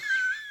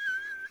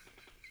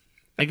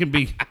 I can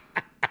be...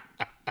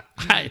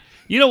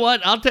 you know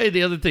what? I'll tell you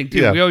the other thing,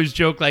 too. Yeah. We always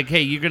joke like,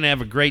 hey, you're going to have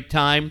a great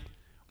time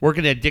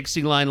working at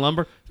Dixie Line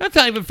Lumber. That's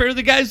not even fair to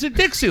the guys at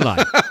Dixie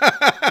Line.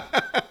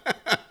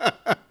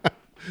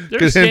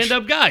 They're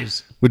stand-up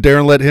guys. Would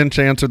Darren let Hinch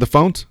answer the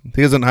phones?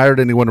 He hasn't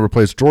hired anyone to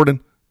replace Jordan.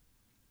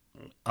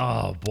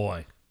 Oh,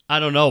 boy. I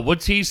don't know.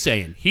 What's he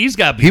saying? He's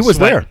got to be He was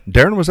sweating.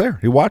 there. Darren was there.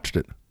 He watched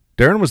it.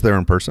 Darren was there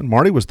in person.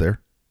 Marty was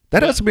there.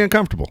 That has to be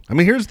uncomfortable. I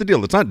mean, here's the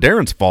deal. It's not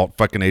Darren's fault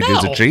fucking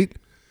AJ's a cheat.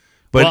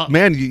 But,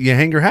 man, you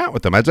hang your hat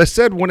with them. As I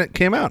said when it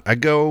came out, I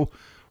go,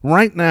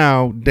 right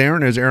now,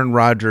 Darren is Aaron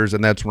Rodgers,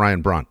 and that's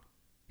Ryan Braun.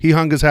 He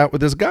hung his hat with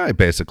this guy,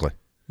 basically.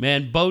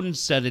 Man, Bowden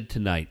said it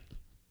tonight.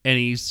 And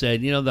he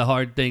said, you know, the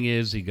hard thing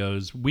is, he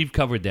goes, we've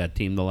covered that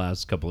team the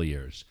last couple of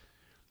years.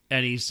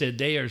 And he said,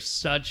 they are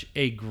such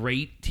a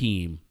great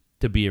team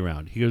to be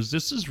around. He goes,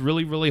 this is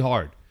really, really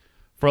hard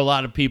for a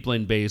lot of people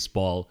in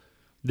baseball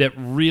that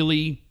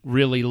really,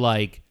 really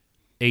like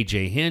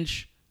A.J.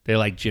 Hinch. They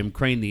like Jim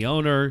Crane, the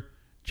owner,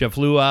 Jeff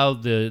Luau,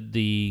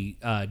 the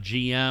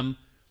GM.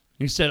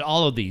 He said,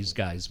 all of these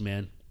guys,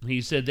 man.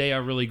 He said, they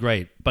are really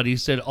great. But he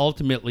said,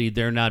 ultimately,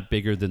 they're not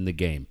bigger than the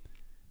game.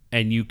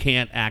 And you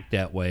can't act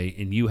that way,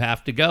 and you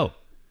have to go.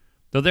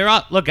 So they're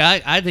out. Look,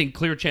 I think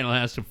Clear Channel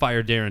has to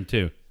fire Darren,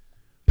 too.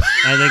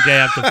 I think they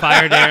have to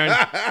fire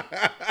Darren.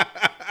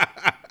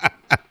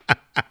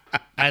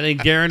 I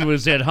think Darren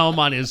was at home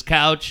on his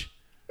couch,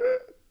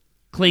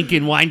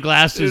 clinking wine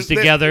glasses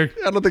together.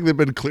 I don't think they've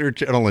been Clear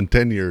Channel in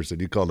 10 years, and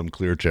you called them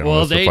Clear Channel.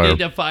 Well, they need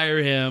to fire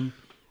him,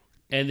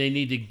 and they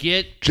need to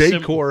get... Jay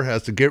Core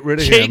has to get rid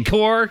of him. Jay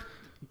Core,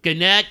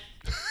 Gannett,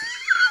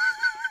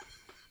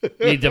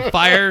 need to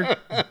fire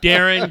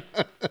Darren.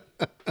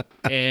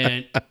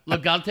 And,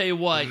 look, I'll tell you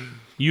what.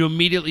 You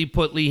immediately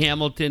put Lee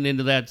Hamilton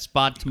into that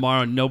spot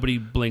tomorrow, and nobody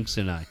blinks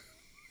an eye.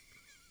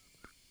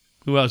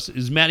 Who else?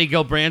 Is Matty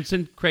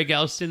Gilbranson, Craig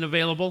Elston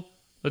available?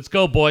 Let's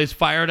go, boys.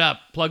 Fire it up.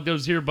 Plug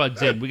those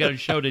earbuds in. We got a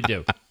show to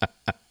do.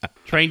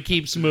 Train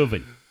keeps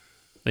moving.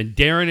 And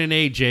Darren and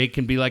AJ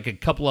can be like a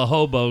couple of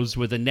hobos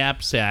with a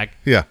knapsack.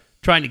 Yeah.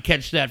 Trying to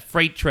catch that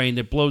freight train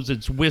that blows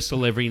its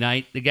whistle every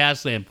night, the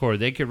Gaslamp Corps.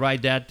 They could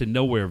ride that to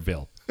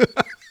Nowhereville.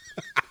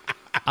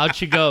 Out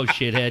you go,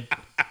 shithead.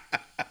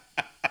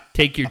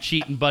 Take your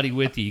cheating buddy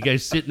with you. You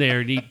guys sitting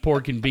there and eat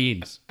pork and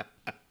beans.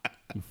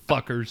 You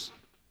fuckers.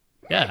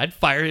 Yeah, I'd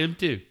fire him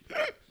too.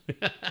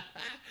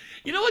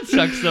 You know what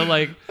sucks though?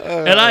 Like,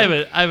 and I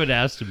haven't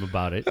asked him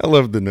about it. I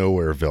love the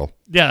Nowhereville.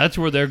 Yeah, that's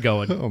where they're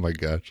going. Oh my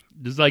gosh.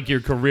 It's like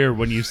your career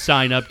when you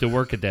sign up to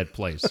work at that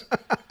place.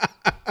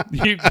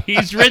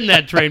 He's ridden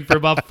that train for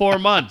about 4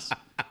 months.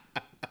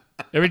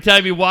 Every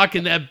time you walk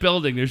in that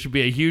building, there should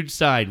be a huge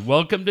sign.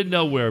 Welcome to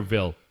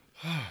Nowhereville.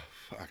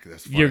 Fuck,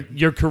 that's funny.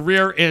 Your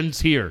career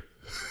ends here.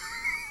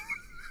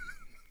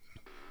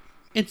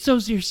 And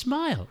so's your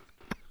smile.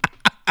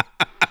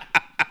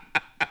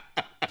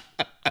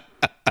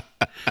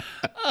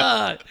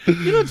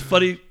 You know what's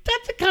funny?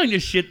 That's the kind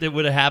of shit that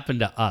would have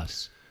happened to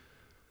us.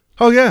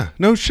 Oh, yeah.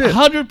 No shit.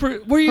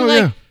 100%. Where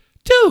you're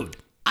dude,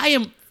 I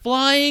am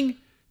flying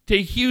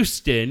to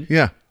Houston.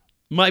 Yeah.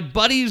 My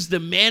buddy's the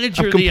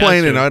manager of the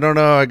complaining. I don't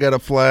know. I got to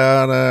fly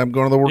out. I'm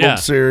going to the World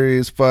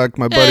Series. Fuck.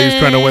 My buddy's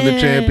trying to win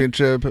the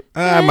championship.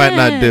 I might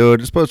not do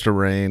it. It's supposed to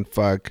rain.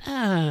 Fuck.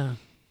 Got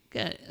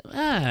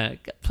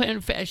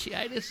plantar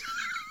fasciitis.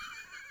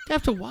 Do I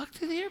have to walk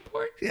to the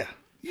airport? Yeah.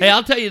 Hey,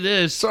 I'll tell you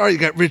this. Sorry, you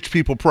got rich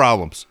people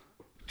problems.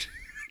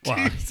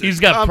 Well,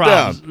 he's got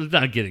problems. Let's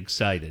not get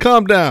excited.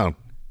 Calm down.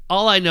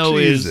 All I know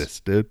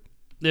is dude,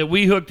 that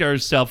we hooked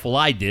ourselves, well,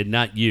 I did,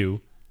 not you,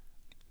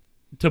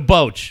 to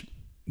Boach.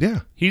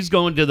 Yeah. He's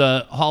going to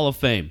the Hall of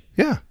Fame.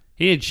 Yeah.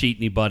 He didn't cheat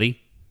anybody.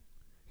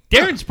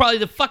 Darren's probably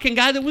the fucking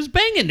guy that was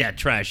banging that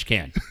trash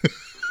can.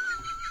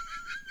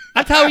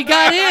 That's how he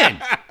got in.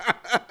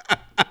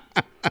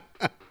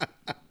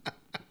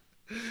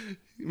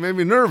 He made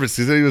me nervous.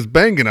 He said he was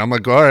banging. I'm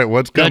like, all right,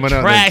 what's coming out?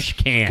 The trash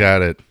can.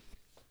 Got it.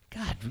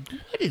 God,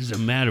 what is the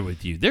matter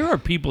with you? There are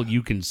people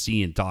you can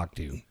see and talk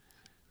to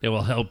that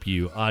will help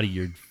you out of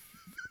your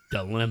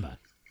dilemma.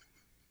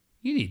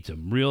 You need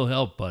some real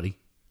help, buddy.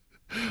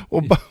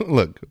 Well,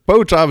 look,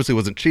 Boach obviously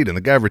wasn't cheating.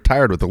 The guy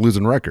retired with a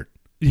losing record.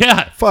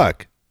 Yeah.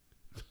 Fuck.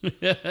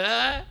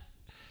 But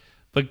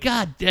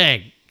god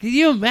dang, can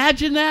you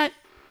imagine that?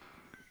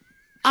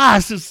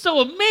 This is so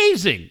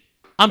amazing.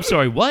 I'm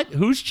sorry, what?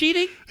 Who's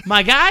cheating?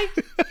 My guy?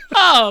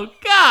 Oh,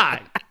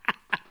 God.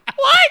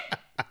 What?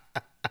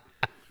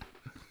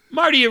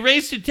 Marty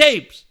erased the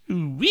tapes.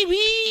 Wee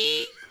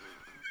wee.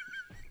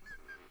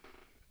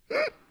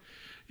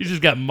 You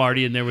just got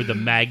Marty in there with a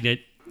magnet.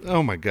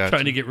 Oh, my God.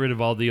 Trying to get rid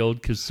of all the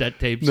old cassette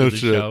tapes of the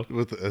show.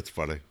 That's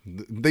funny.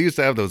 They used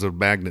to have those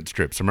magnet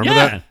strips. Remember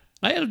that?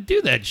 I had to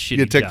do that shit.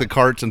 You take the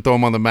carts and throw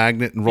them on the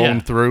magnet and roll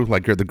them through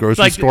like you're at the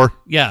grocery store?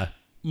 Yeah.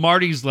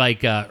 Marty's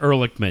like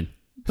Ehrlichman,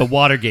 the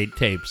Watergate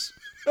tapes.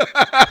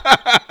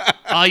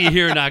 All you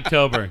hear in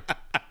October.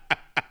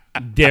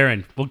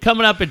 Darren. Well,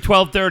 coming up at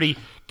 12:30.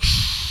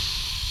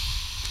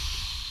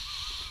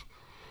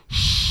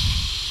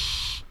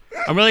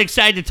 I'm really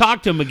excited to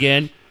talk to him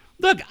again.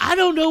 Look, I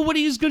don't know what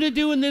he's going to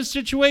do in this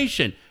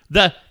situation.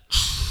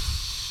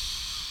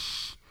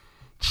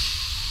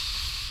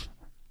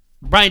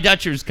 Brian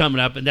Dutcher's coming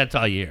up, and that's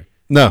all you hear.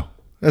 No,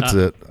 that's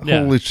it.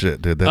 Yeah. Holy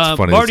shit, dude. That's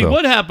funny. Marty,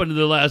 what happened to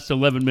the last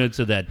 11 minutes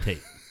of that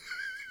tape?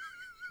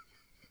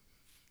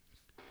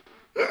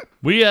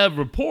 We have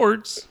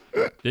reports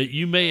that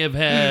you may have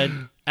had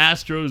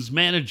Astros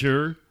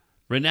manager,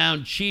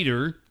 renowned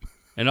cheater,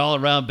 and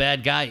all-around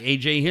bad guy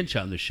A.J. Hinch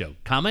on the show.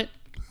 Comment?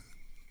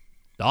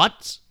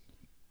 Thoughts?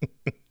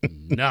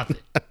 Nothing.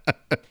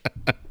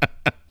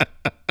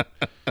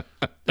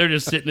 They're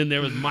just sitting in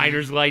there with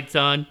miner's lights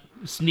on,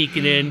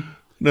 sneaking in.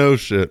 No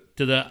shit.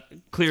 To the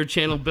Clear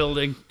Channel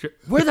building.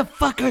 Where the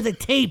fuck are the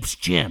tapes,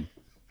 Jim?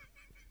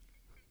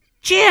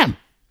 Jim!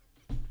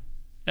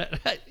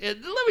 Let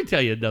me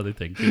tell you another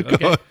thing, too,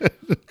 okay?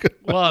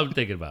 Well, I'm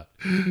thinking about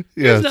it.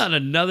 Yes.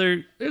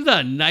 There's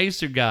not a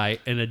nicer guy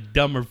and a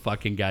dumber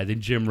fucking guy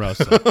than Jim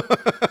Russell.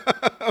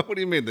 What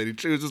do you mean? That he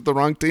chooses the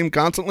wrong team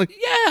constantly?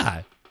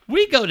 Yeah.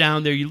 We go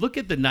down there. You look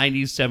at the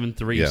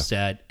 97.3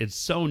 set. It's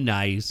so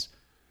nice.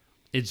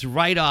 It's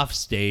right off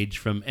stage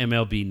from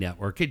MLB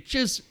Network. It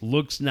just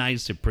looks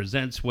nice. It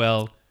presents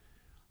well.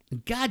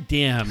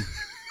 Goddamn.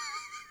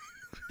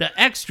 The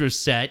extra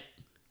set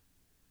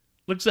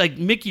looks like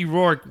Mickey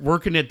Rourke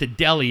working at the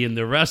deli in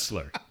The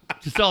Wrestler.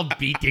 Just all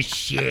beat to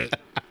shit.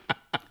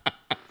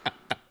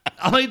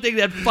 The only thing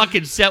that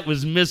fucking set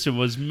was missing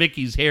was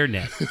Mickey's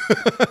hairnet.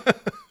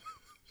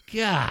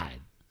 God.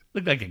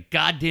 Looked like a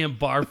goddamn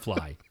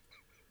barfly.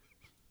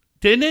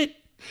 Didn't it?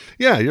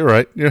 Yeah, you're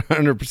right. You're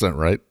 100%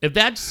 right. If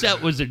that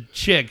set was a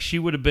chick, she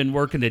would have been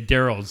working at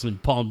Daryl's in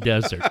Palm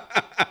Desert.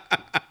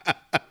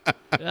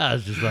 I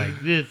was just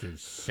like, this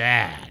is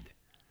sad.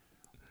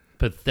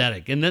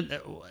 Pathetic. And then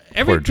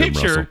every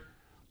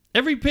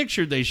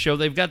picture they show,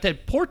 they've got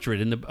that portrait.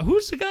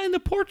 Who's the guy in the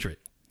portrait?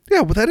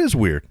 Yeah, well, that is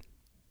weird.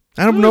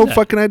 I have no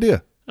fucking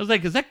idea. I was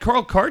like, is that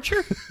Carl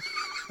Karcher?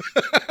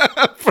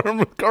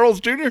 From Carl's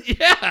Jr.?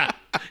 Yeah.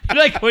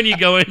 Like when you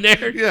go in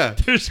there,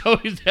 there's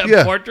always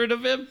that portrait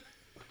of him.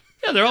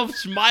 Yeah, they're all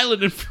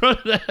smiling in front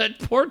of that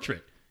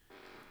portrait.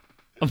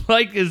 I'm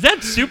like, is that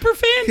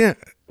Superfan? Yeah,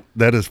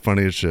 that is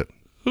funny as shit.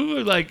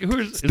 Who's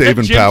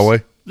David Poway?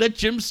 Is that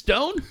Jim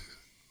Stone?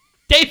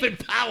 David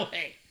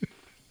Poway.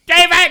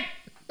 David!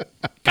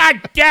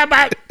 God damn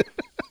it!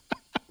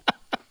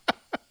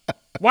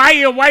 Why are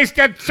you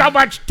wasting so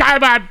much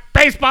time on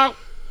baseball?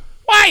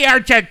 Why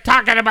aren't you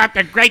talking about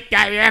the great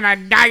Diana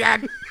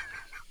Nyad?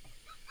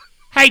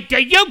 Hey,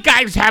 do you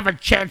guys have a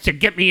chance to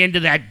get me into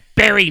that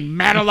Barry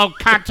Manilow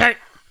concert?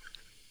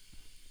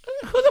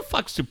 Who the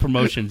fuck's the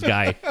promotions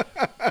guy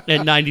at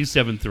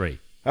 97.3?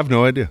 I have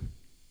no idea.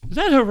 Is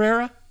that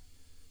Herrera?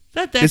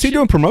 Is he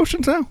doing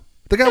promotions now?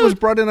 The guy was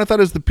brought in, I thought,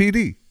 as the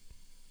PD.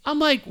 I'm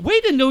like, way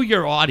to know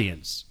your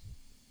audience.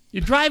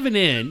 You're driving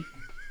in,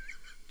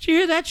 Did you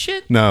hear that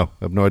shit? No,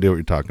 I have no idea what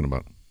you're talking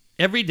about.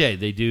 Every day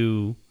they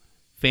do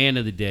fan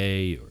of the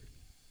day or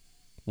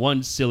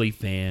one silly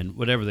fan,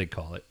 whatever they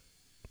call it.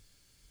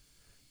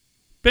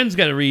 Ben's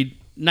got to read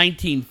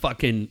 19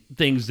 fucking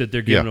things that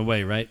they're giving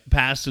away, right?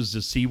 Passes to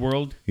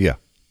SeaWorld. Yeah.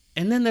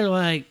 And then they're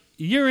like,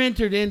 you're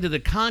entered into the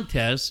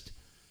contest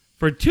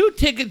for 2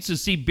 tickets to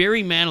see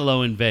Barry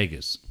Manilow in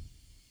Vegas.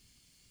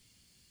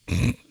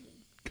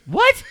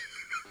 What?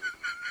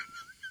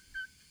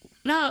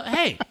 No,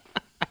 hey.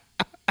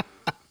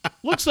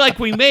 Looks like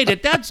we made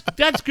it. That's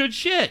good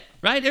shit,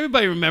 right?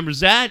 Everybody remembers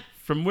that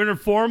from Winter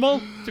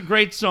Formal. It's a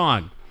great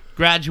song.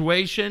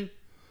 Graduation.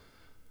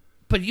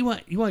 But you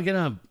want to get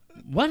on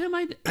what am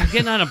I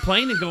getting on a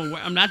plane and going,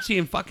 I'm not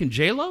seeing fucking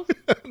J-Lo?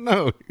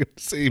 No, you're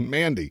seeing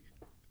Mandy.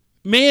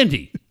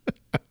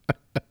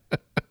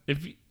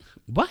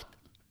 What?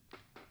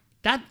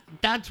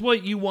 That's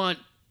what you want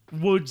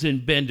Woods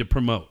and Ben to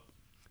promote.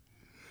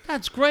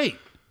 That's great.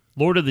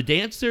 Lord of the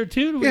Dance there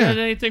too? Do we got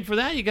anything for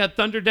that? You got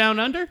Thunder Down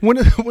Under? When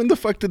the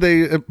fuck did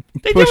they They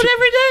do it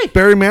every day.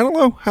 Barry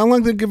Manilow? How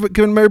long did they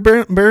giving Barry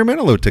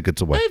Manilow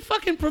tickets away? They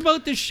fucking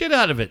promote the shit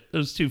out of it.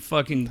 Those 2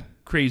 fucking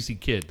crazy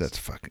kids. That's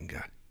fucking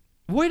guy.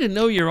 Way to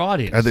know your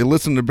audience. Are they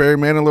listening to Barry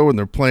Manilow when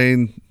they're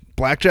playing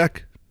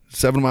blackjack?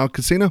 7 Mile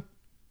Casino?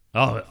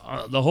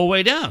 Oh, the whole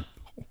way down.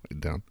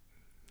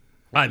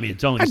 I mean,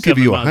 it's only I'd 7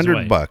 give you miles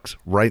away. $100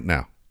 right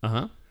now.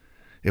 Uh-huh.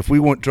 If we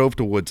drove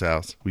to Wood's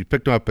house, we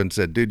picked him up and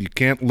said, dude, you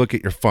can't look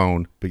at your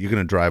phone, but you're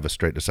going to drive us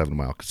straight to 7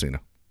 Mile Casino.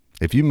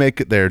 If you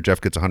make it there, Jeff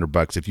gets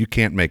 $100. If you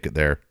can't make it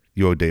there,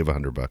 you owe Dave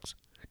 $100.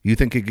 You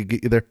think he could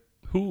get you there?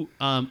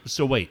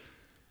 So wait.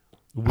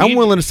 I'm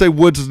willing to say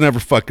Woods has never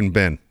fucking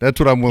been.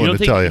 That's what I'm willing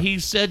to tell you. He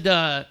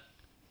said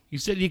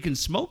you can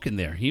smoke in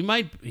there. He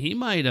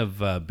might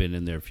have been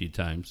in there a few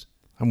times.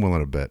 I'm willing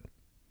to bet.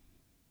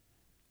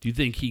 Do you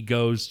think he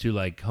goes to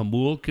like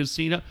Hamul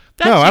Casino?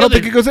 No, I don't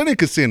think he goes to any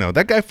casino.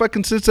 That guy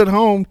fucking sits at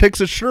home, takes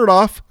his shirt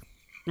off.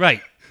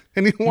 Right.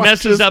 And he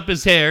messes up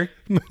his hair.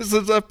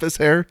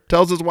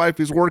 Tells his wife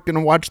he's working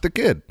and watch the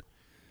kid.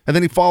 And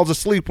then he falls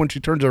asleep when she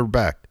turns her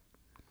back.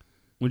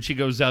 When she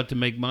goes out to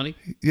make money?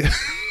 Yeah.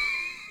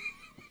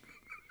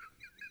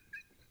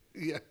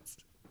 Yes.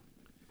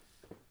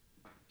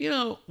 You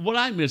know, what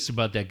I miss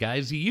about that guy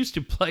is he used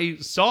to play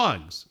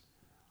songs.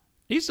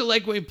 He used to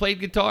like when he played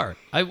guitar.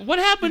 What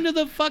happened to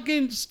the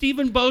fucking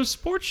Stephen Bowe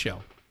sports show?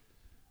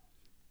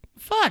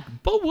 Fuck,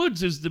 Bo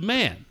Woods is the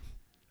man.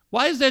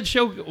 Why is that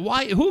show?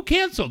 Who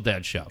canceled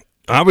that show?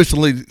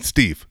 Obviously,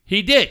 Steve.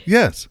 He did.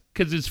 Yes.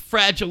 Because his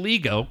fragile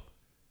ego,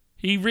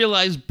 he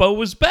realized Bo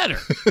was better.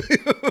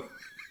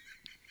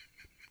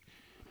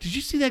 Did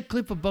you see that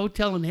clip of Bo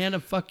telling Hannah,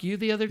 fuck you,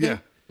 the other day? Yeah.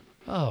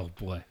 Oh,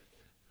 boy.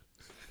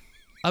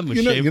 I'm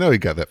ashamed. You know he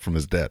got that from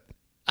his dad.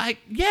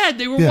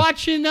 They were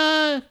watching,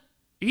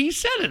 he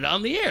said it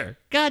on the air.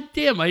 God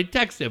damn, I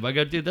texted him. I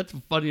go, dude, that's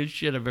the funniest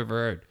shit I've ever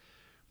heard.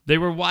 They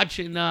were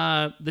watching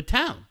The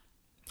Town.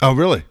 Oh,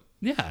 really?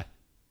 Yeah.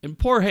 And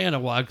poor Hannah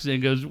walks in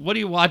and goes, what are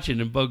you watching?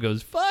 And Bo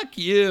goes, fuck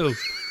you.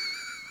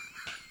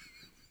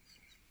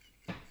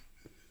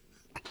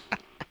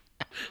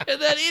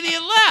 And that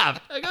idiot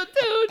laughed. I go,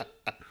 dude.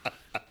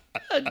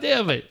 God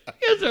damn it.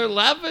 You guys are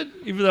laughing?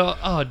 Even though,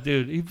 oh,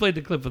 dude, he played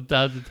the clip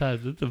 1,000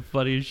 times. That's the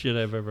funniest shit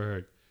I've ever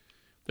heard.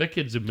 That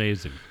kid's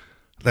amazing.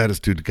 That is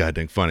too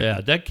goddamn funny.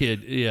 Yeah, that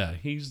kid,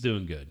 he's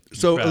doing good.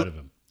 So, proud of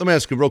him. Let me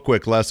ask you real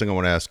quick. Last thing I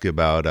want to ask you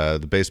about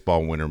the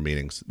baseball winter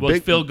meetings. Was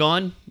Phil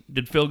gone?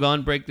 Did Phil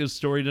Gone break this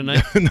story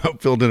tonight? No,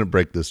 Phil didn't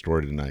break this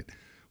story tonight.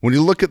 When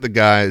you look at the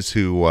guys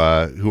who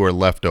are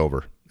left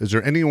over, is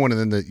there anyone in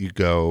them that you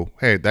go,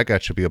 hey, that guy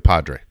should be a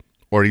Padre?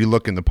 Or are you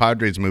looking, the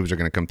Padres moves are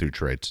going to come through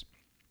trades?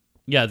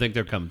 Yeah, I think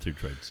they're coming through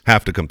trades.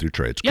 Have to come through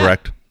trades,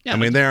 correct? Yeah, I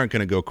mean, they aren't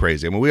going to go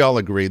crazy. I mean, we all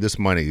agree this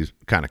money is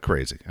kind of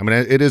crazy. I mean,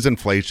 it is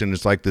inflation.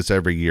 It's like this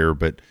every year,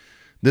 but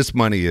this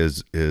money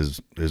is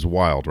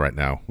wild right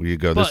now. Where you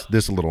go,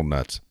 this a little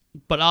nuts.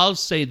 But I'll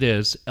say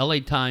this, LA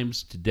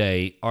Times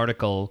today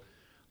article,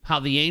 how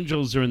the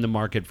Angels are in the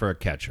market for a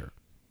catcher.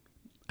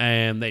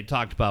 And they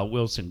talked about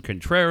Wilson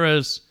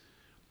Contreras.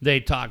 They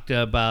talked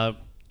about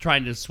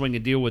trying to swing a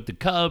deal with the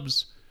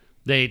Cubs.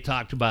 They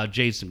talked about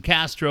Jason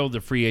Castro,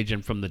 the free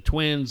agent from the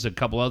Twins, a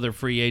couple other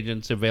free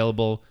agents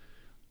available.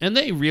 And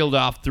they reeled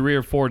off 3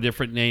 or 4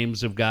 different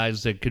names of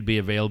guys that could be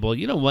available.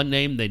 You know, one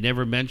name they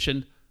never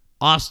mentioned?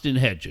 Austin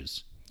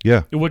Hedges.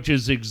 Yeah. Which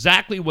is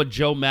exactly what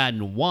Joe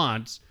Madden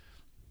wants,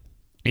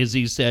 is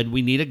he said,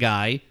 we need a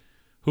guy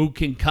who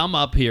can come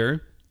up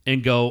here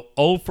and go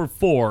 0 for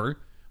 4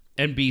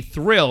 and be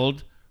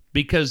thrilled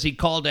because he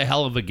called a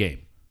hell of a game.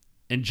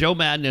 And Joe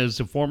Madden, as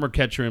a former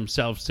catcher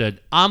himself, said,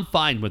 I'm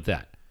fine with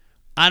that.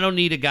 I don't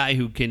need a guy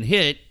who can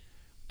hit.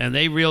 And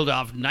they reeled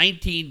off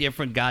 19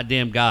 different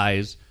goddamn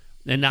guys,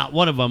 and not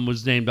one of them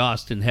was named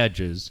Austin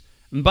Hedges.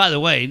 And by the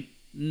way,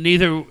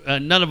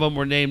 none of them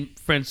were named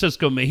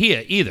Francisco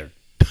Mejia either.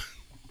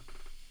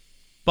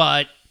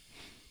 But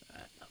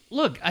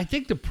look, I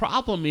think the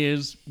problem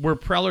is where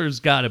Preller's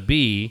got to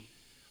be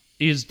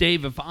is,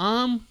 Dave, if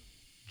I'm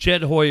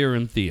Jed Hoyer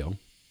and Theo,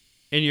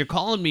 and you're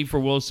calling me for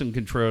Wilson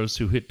Contreras,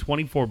 who hit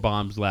 24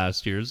 bombs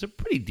last year, is a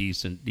pretty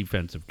decent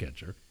defensive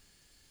catcher.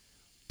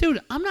 Dude,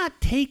 I'm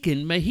not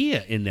taking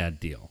Mejia in that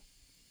deal.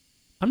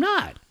 I'm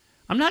not.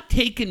 I'm not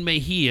taking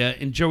Mejia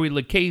and Joey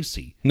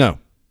LaCasey. No.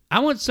 I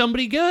want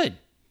somebody good.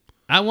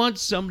 I want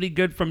somebody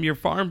good from your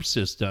farm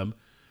system.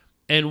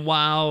 And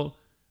while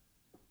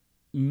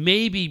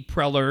maybe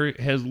Preller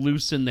has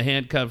loosened the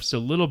handcuffs a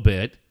little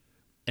bit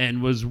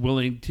and was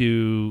willing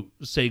to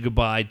say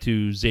goodbye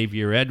to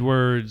Xavier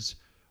Edwards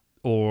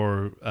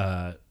or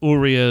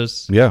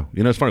Urias. Yeah.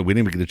 It's funny. We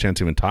didn't even get a chance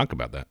to even talk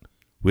about that.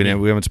 We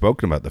haven't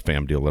spoken about the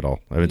FAM deal at all.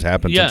 It's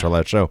happened since our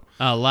last show.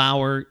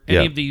 Lauer,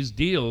 any of these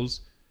deals.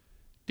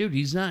 Dude,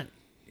 he's not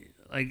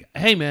like,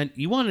 hey, man,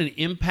 you want an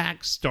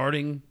impact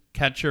starting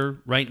catcher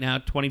right now,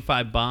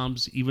 25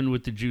 bombs, even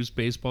with the juice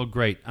baseball?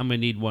 Great. I'm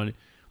going to need one.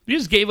 You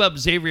just gave up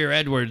Xavier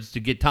Edwards to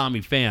get Tommy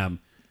Pham.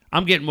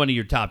 I'm getting one of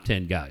your top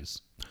 10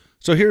 guys.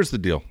 So here's the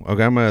deal.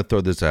 Okay, I'm going to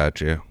throw this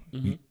at you.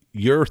 Mm-hmm.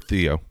 You're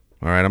Theo.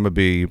 All right, I'm going to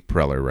be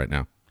Preller right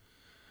now.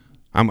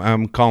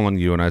 I'm calling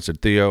you, and I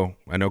said, Theo,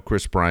 I know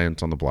Chris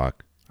Bryant's on the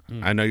block.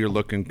 I know you're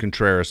looking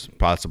Contreras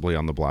possibly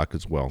on the block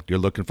as well. You're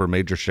looking for a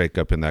major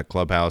shakeup in that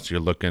clubhouse.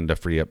 You're looking to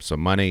free up some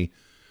money,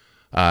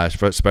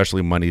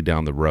 especially money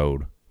down the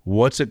road.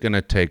 What's it going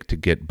to take to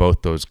get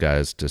both those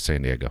guys to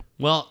San Diego?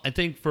 Well, I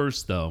think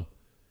first, though,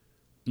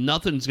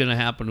 nothing's going to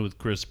happen with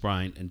Chris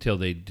Bryant until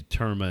they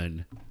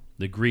determine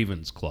the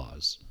grievance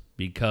clause.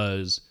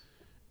 Because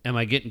am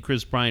I getting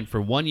Chris Bryant for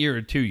 1 year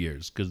or 2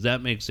 years? Because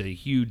that makes a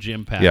huge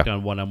impact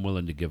on what I'm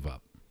willing to give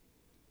up.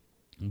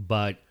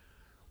 But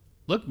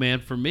look, man,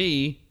 for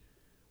me,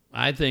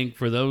 I think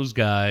for those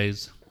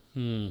guys,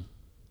 the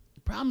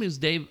problem is,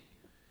 Dave,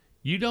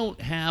 you don't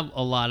have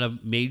a lot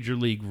of major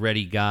league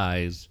ready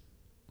guys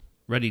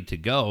ready to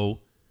go.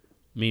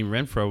 I mean,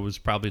 Renfroe was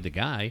probably the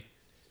guy,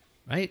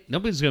 right?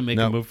 Nobody's going to make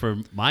a move for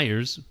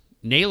Myers.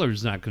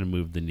 Naylor's not going to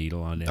move the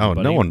needle on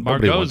anybody. Oh,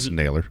 nobody wants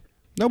Naylor.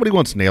 Nobody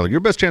wants Naylor. Your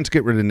best chance to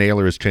get rid of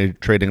Naylor is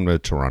trading him to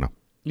Toronto.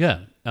 Yeah,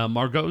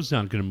 Margot's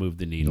not going to move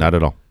the needle. Not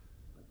at all.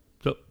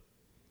 So,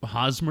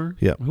 Hosmer?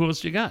 Yeah. Who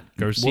else you got?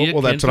 Garcia?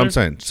 Well, that's what I'm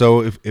saying.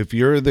 So if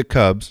you're the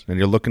Cubs and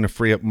you're looking to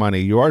free up money,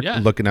 you are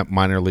looking at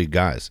minor league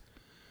guys.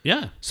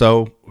 Yeah.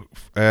 So,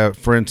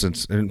 for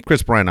instance, and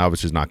Chris Bryant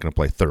obviously is not going to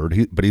play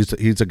third, but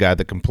he's a guy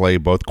that can play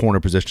both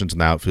corner positions in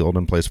the outfield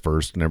and plays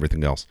first and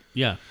everything else.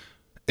 Yeah.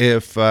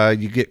 If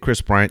you get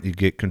Chris Bryant, you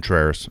get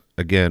Contreras.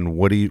 Again,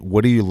 what are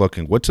you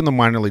looking? What's in the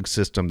minor league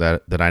system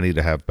that I need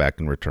to have back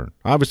in return?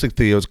 Obviously,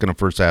 Theo's going to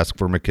first ask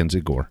for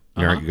Mackenzie Gore.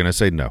 You're going to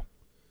say no.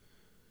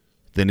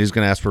 Then he's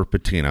going to ask for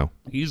Patino.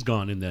 He's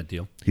gone in that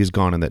deal. He's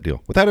gone in that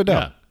deal, without a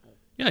doubt.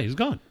 Yeah, he's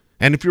gone.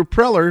 And if you're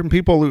Preller and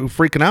people who are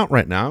freaking out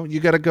right now, you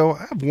got to go,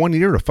 I have 1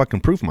 year to fucking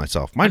prove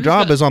myself. My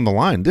job is on the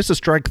line. This is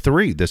strike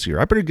 3 this year.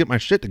 I better get my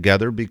shit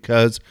together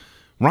because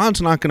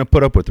Ron's not going to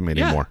put up with him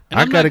anymore.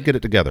 I got to get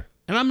it together.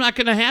 And I'm not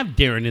going to have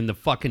Darren in the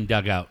fucking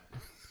dugout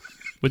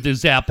with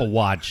his Apple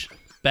Watch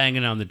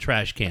banging on the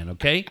trash can,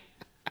 okay?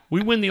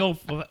 We win the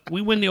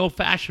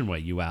old-fashioned way,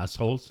 you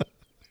assholes.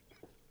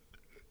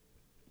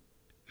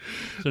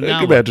 So now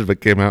I can imagine if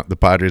it came out, the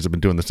Padres have been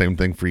doing the same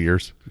thing for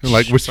years. They're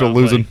like, we're still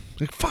losing.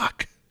 Like,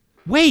 fuck.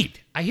 Wait,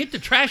 I hit the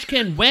trash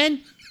can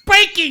when?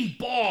 Breaking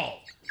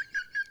ball.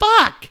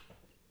 Fuck.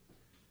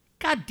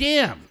 God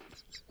damn.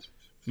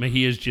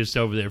 Mejia's just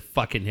over there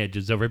fucking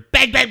hedges over.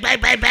 Bang, bang, bang,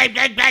 bang, bang,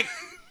 bang, bang.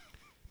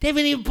 They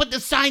haven't even put the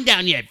sign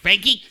down yet,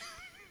 Frankie.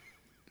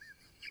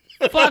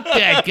 Fuck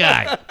that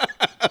guy.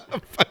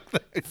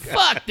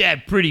 Fuck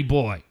that pretty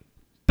boy.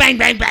 Bang,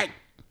 bang, bang.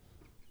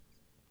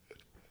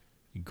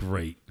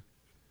 Great.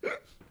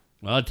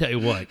 Well, I'll tell you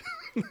what.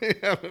 They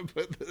haven't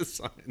put the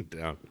sign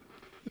down.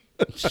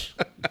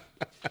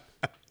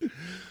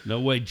 No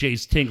way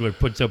Jace Tingler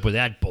puts up with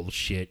that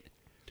bullshit.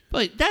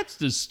 But that's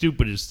the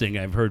stupidest thing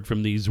I've heard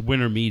from these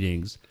winter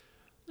meetings.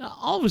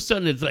 All of a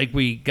sudden, it's like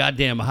we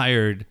goddamn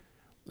hired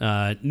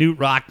Newt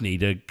Rockney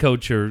to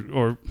coach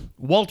or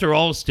Walter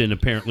Alston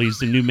apparently is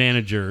the new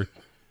manager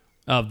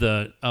of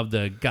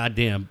the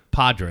goddamn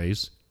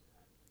Padres,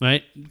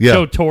 right? Yeah.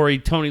 Joe Torre,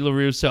 Tony La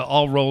Russa,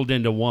 all rolled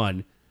into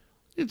one.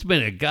 It's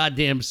been a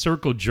goddamn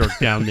circle jerk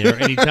down there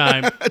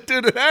anytime.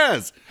 Dude, it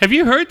has. Have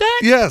you heard that?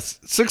 Yes.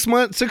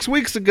 6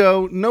 weeks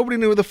ago, nobody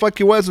knew who the fuck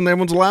he was, and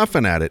everyone's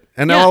laughing at it.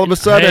 And now all of a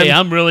sudden... Hey,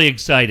 I'm really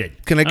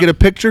excited. Can I get a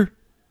picture?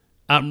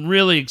 I'm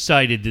really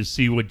excited to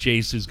see what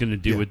Jace is going to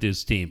do with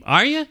this team.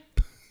 Are you?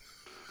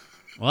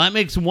 Well, that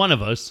makes one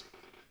of us.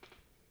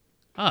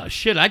 Oh,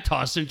 shit, I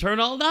toss and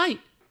turn all night.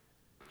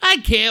 I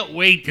can't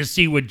wait to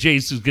see what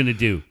Jace is going to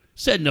do.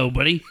 Said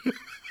nobody.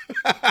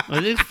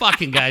 Well, these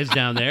fucking guys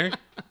down there.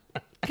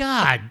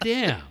 God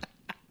damn.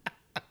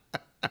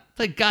 It's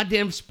like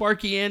goddamn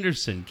Sparky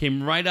Anderson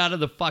came right out of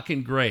the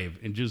fucking grave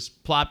and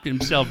just plopped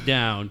himself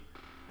down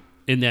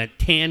in that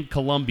tan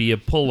Columbia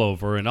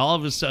pullover, and all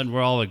of a sudden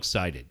we're all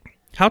excited.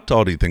 How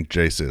tall do you think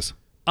Jace is?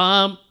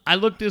 I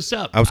looked this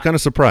up. I was kind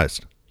of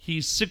surprised.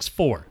 He's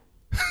 6'4".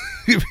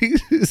 if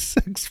he's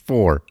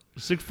 6'4",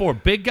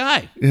 6'4", big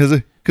guy. Is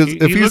it? Because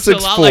if he he's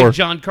looks 6'4", a lot like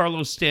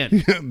Giancarlo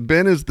Stanton.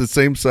 Ben is the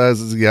same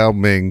size as Yao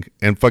Ming,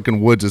 and fucking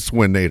Woods is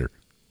Swin Nader.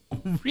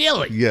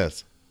 Really?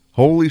 Yes.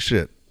 Holy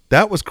shit,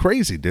 that was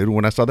crazy, dude.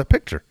 When I saw that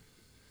picture,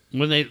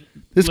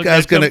 this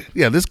guy's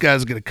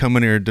gonna come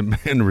in here and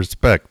demand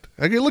respect.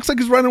 Like, it looks like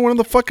he's riding one of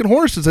the fucking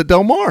horses at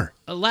Del Mar.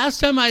 Last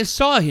time I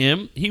saw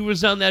him, he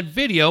was on that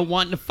video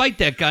wanting to fight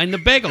that guy in the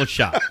bagel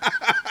shop.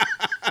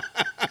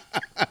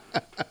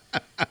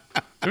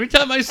 Every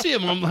time I see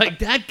him, I'm like,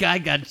 that guy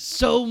got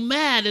so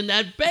mad in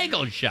that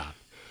bagel shop.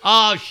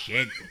 Oh,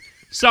 shit.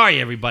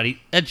 Sorry,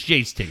 everybody. That's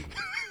Jace Tingler.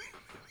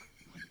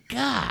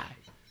 God.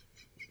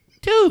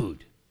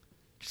 Dude.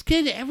 Just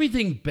get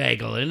everything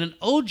bagel and an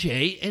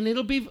OJ, and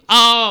it'll be...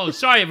 Oh,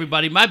 sorry,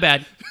 everybody. My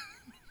bad.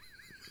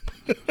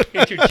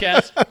 Hit your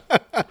chest.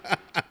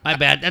 My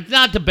bad. That's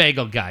not the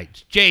bagel guy.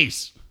 It's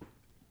Jace.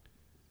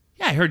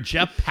 Yeah, I heard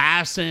Jeff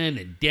Passan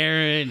and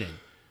Darren and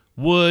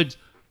Woods.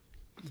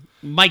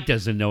 Mike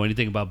doesn't know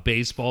anything about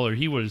baseball, or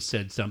he would have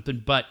said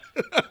something, but...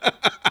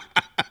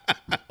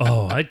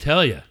 Oh, I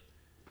tell you.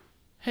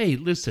 Hey,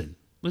 listen.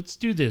 Let's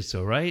do this,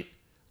 all right?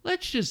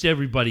 Let's just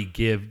everybody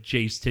give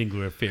Jace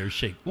Tingler a fair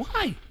shake.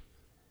 Why?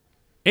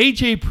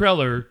 A.J.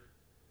 Preller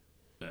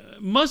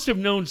must have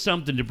known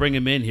something to bring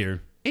him in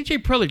here. A.J.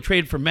 Preller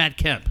traded for Matt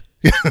Kemp.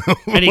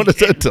 What does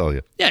that tell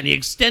you? Yeah, and he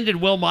extended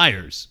Will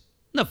Myers.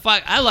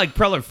 I like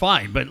Preller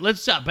fine, but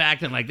let's stop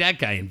acting like that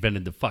guy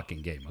invented the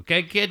fucking game,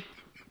 okay, kid?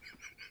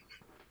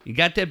 You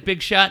got that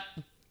big shot?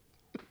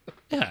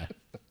 Yeah.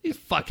 These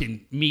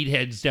fucking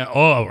meatheads down.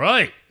 Oh,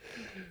 right.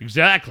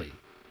 Exactly.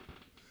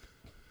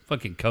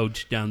 Fucking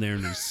coach down there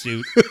in his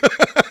suit.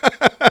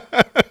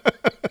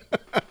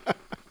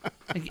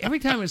 Like, every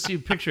time I see a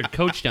picture of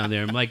Coach down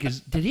there, I'm like,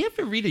 did he have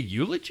to read a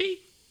eulogy?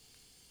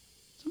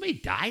 Somebody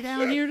die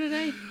down here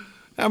today?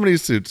 How many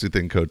suits do you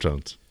think Coach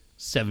owns?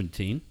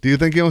 17. Do you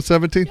think he owns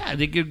 17? Yeah, I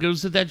think it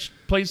goes to that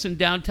place in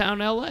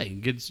downtown L.A.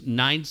 and gets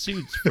 9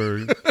 suits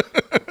for...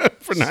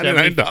 for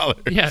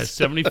 $99. Yeah,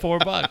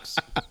 $74.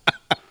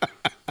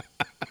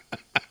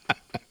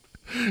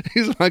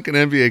 He's like an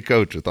NBA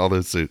coach with all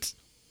those suits.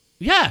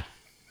 Yeah.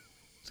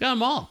 He's got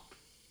them all.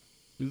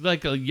 He's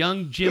like a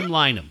young Jim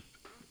Lynam.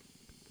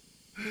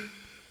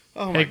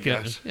 Oh, my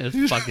gosh. Yeah,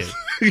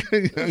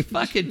 it's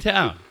fucking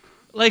town.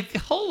 Like,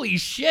 holy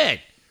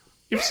shit.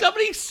 If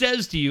somebody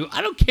says to you,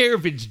 I don't care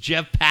if it's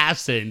Jeff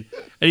Passan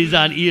and he's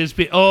on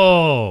ESPN.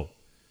 Oh.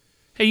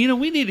 Hey,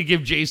 we need to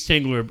give Jace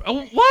Tingler.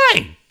 Oh,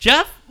 why?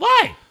 Jeff?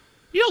 Why?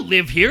 You don't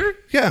live here.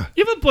 Yeah.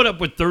 You haven't put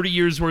up with 30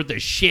 years worth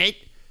of shit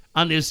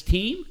on this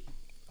team.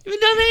 You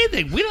haven't done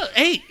anything.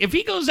 Hey, if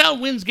he goes out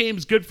and wins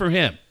games, good for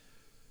him.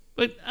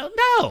 But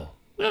no,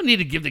 we don't need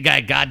to give the guy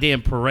a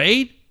goddamn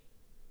parade.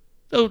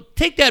 So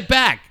take that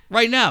back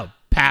right now,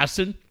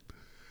 Passan.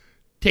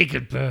 Take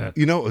it back.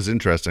 You know what was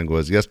interesting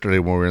was yesterday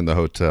when we were in the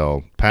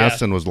hotel,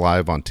 Passan was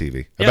live on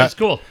TV. Yeah, that's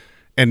cool.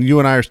 And you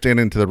and I are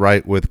standing to the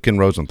right with Ken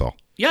Rosenthal.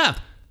 Yeah.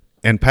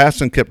 And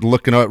Passan kept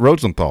looking at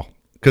Rosenthal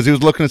because he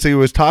was looking to see who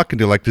he was talking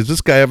to. Like, does this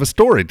guy have a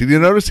story? Did you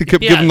notice he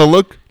kept giving the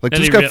look? Like,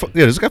 does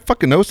this guy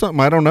fucking know something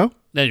I don't know?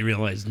 Then he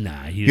realized,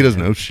 nah. He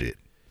doesn't know shit.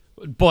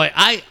 Boy,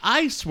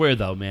 I swear,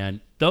 though,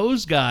 man,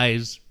 those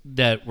guys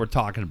that we're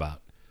talking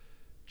about,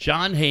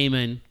 John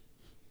Heyman,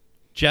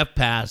 Jeff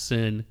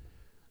Passan,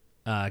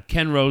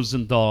 Ken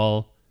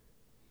Rosenthal,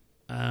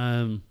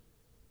 they're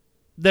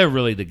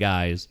really the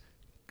guys.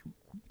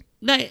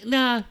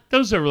 Nah,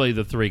 those are really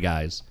the 3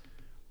 guys.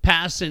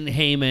 Passan,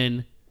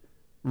 Heyman,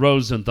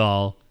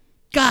 Rosenthal.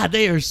 God,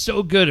 they are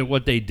so good at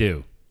what they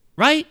do,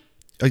 right?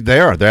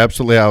 They are. They're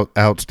absolutely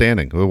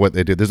outstanding with what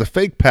they do. There's a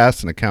fake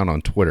Passan account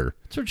on Twitter.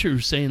 That's what you were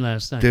saying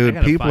last night. Dude,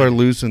 people are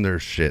losing their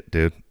shit,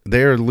 dude.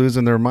 They are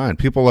losing their mind.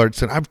 People are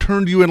saying, I've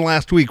turned you in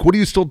last week. What are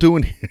you still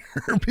doing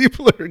here?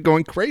 People are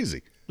going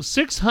crazy.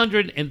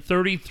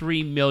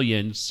 $633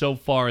 million so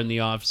far in the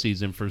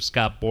offseason for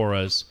Scott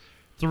Boras.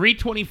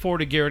 $324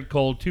 to Garrett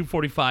Cole,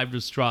 $245 to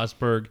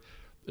Strasburg,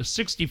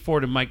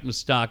 $64 to Mike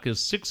Moustakas,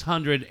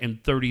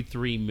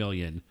 $633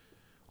 million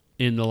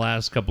in the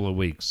last couple of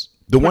weeks.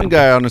 The one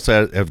guy, honestly,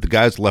 of the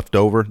guys left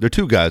over, there are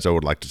 2 guys I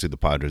would like to see the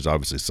Padres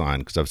obviously sign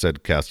because I've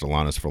said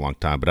Castellanos for a long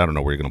time, but I don't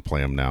know where you're going to play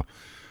him now.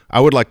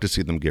 I would like to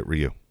see them get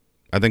Ryu.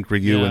 I think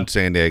Ryu in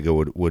San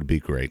Diego would be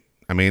great.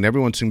 I mean,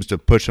 everyone seems to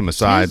push him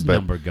aside. His but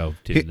number go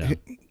to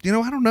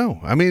now? I don't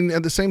know. I mean,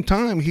 at the same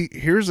time,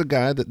 here's a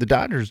guy that the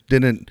Dodgers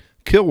didn't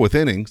kill with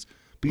innings.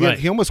 But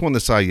he almost won the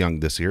Cy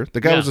Young this year.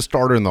 The guy was a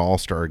starter in the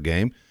All-Star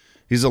game.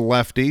 He's a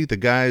lefty. The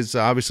guy's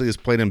obviously has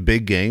played in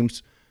big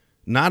games.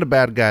 Not a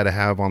bad guy to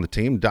have on the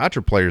team.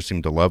 Dodger players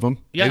seem to love him.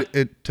 Yeah.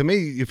 To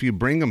me, if you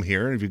bring him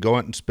here and if you go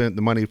out and spend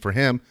the money for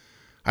him,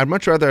 I'd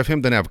much rather have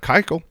him than have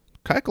Keuchel.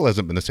 Keuchel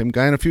hasn't been the same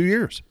guy in a few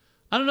years.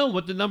 I don't know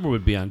what the number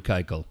would be on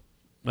Keuchel.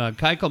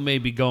 Keuchel may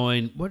be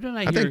going. What did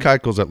I hear? I think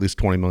Keuchel's at least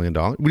 $20 million.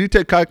 Would you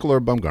take Keuchel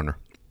or Bumgarner?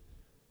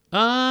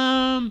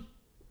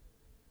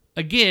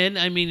 Again,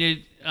 I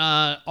mean,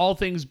 all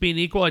things being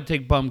equal, I'd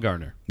take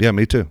Bumgarner. Yeah,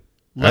 me too.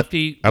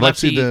 lefty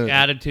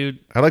attitude.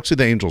 I'd like to see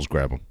the Angels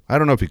grab him. I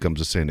don't know if he comes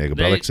to San Diego,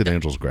 but I'd like to see the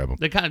Angels grab him.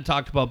 They kind of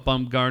talked about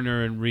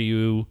Bumgarner and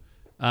Ryu.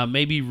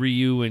 Maybe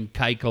Ryu and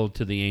Keuchel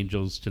to the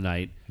Angels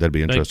tonight. That'd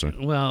be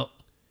interesting. Well,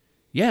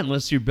 yeah,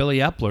 unless you're Billy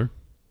Epler.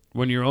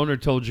 When your owner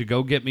told you,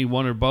 go get me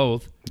one or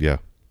both. Yeah.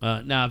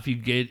 Now,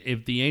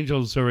 if the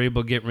Angels are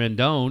able to get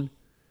Rendon,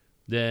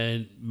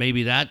 then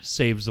maybe that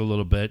saves a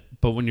little bit.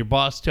 But when your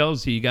boss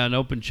tells you got an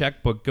open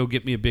checkbook, go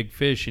get me a big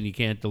fish, and he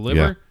can't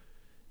deliver,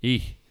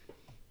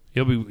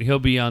 he'll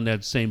be on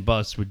that same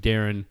bus with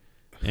Darren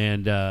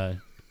and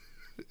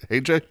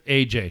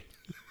AJ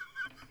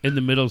in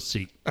the middle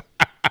seat.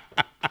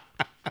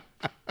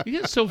 You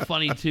know what's so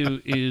funny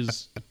too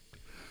is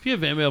if you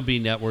have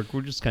MLB Network,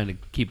 we're just kind of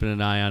keeping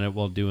an eye on it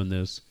while doing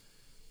this.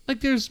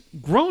 Like, there's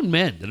grown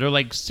men that are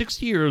like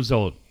 60 years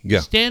old,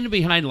 standing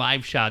behind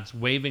live shots,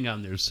 waving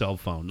on their cell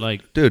phone.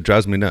 Like, dude, it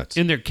drives me nuts.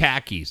 In their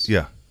khakis.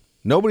 Yeah.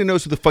 Nobody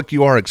knows who the fuck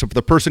you are except for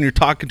the person you're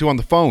talking to on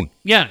the phone.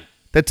 Yeah.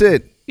 That's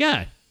it.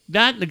 Yeah.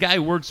 That and the guy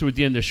who works with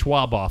you in the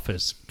Schwab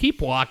office.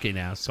 Keep walking,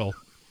 asshole.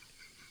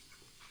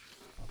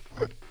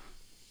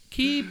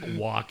 Keep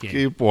walking.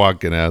 Keep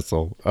walking,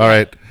 asshole. All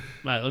right.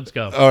 All right, let's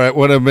go. All right,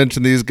 want to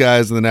mention these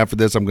guys, and then after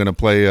this, I'm going to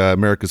play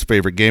America's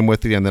favorite game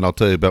with you, and then I'll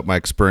tell you about my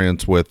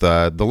experience with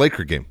the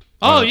Laker game.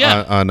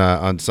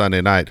 On Sunday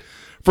night.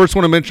 First,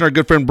 want to mention our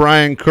good friend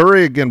Brian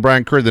Curry. Again,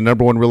 Brian Curry, the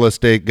number one real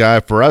estate guy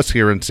for us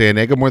here in San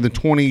Diego. More than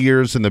 20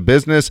 years in the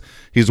business.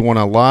 He's won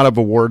a lot of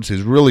awards.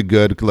 He's really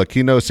good. Look,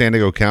 he knows San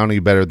Diego County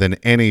better than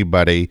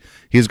anybody.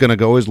 He's going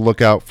to always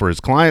look out for his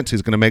clients.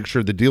 He's going to make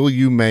sure the deal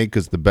you make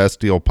is the best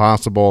deal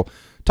possible.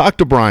 Talk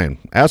to Brian.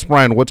 Ask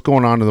Brian what's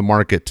going on in the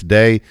market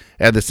today.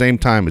 At the same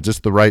time, is this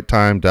the right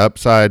time to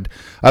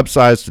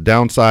upsize, to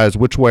downsize?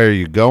 Which way are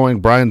you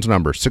going? Brian's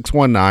number,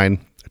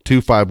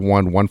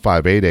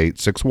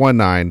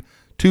 619-251-1588,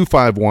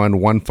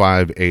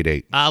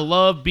 619-251-1588. I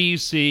love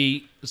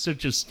BC,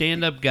 such a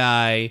stand-up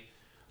guy,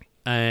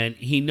 and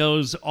he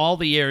knows all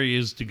the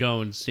areas to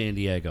go in San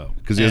Diego.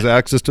 Because he has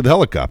access to the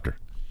helicopter.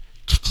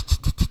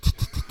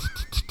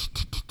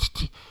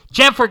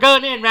 Jeff, we're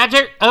going in.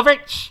 Roger. Over.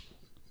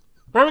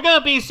 Where we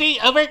going,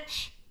 BC? Over.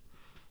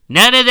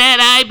 None of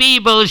that IB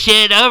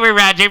bullshit. Over,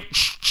 Roger.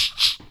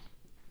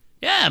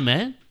 Yeah,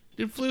 man.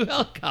 Dude flew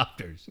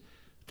helicopters.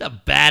 That's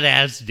a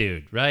badass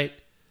dude, right?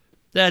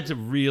 That's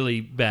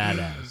really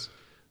badass.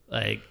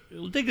 Like,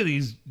 think of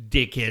these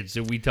dickheads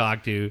that we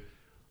talk to.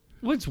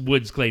 What's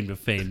Wood's claim to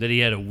fame? That he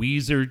had a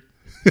Weezer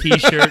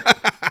t-shirt?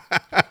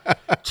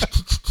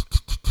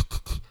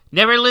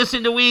 Never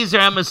listened to Weezer.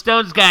 I'm a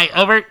Stones guy.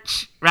 Over.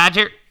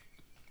 Roger.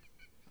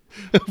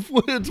 If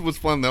Woods was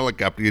flying the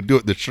helicopter, he'd do it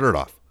with the shirt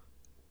off.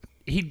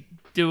 He'd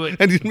do it.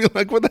 And you'd be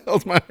like, what the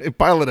hell's my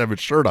pilot have his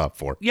shirt off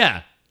for?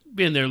 Yeah.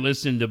 Being there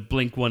listening to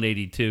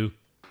Blink-182.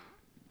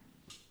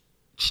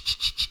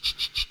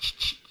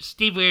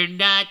 Steve, we're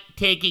not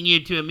taking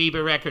you to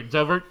Amoeba Records.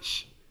 Over.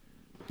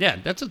 Yeah,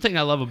 that's the thing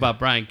I love about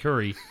Brian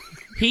Curry.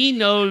 He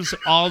knows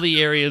all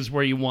the areas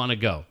where you want to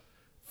go.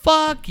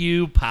 Fuck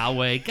you,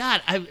 Poway.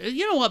 God,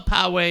 you know what,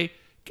 Poway?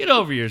 Get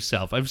over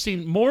yourself. I've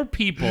seen more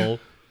people...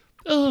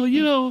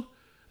 Oh,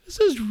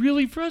 this is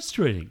really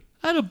frustrating.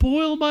 I had to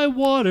boil my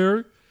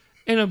water,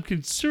 and I'm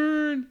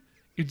concerned.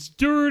 It's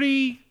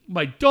dirty.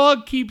 My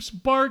dog keeps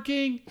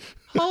barking.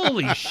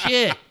 Holy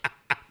shit.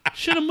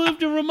 Should have moved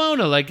to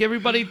Ramona like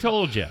everybody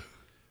told you.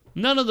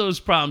 None of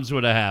those problems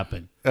would have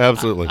happened.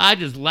 Absolutely. I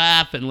just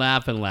laugh and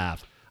laugh and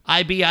laugh.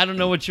 IB, I don't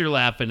know what you're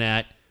laughing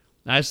at.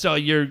 I saw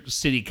your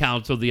city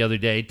council the other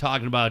day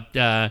talking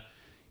about,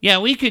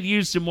 we could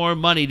use some more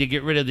money to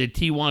get rid of the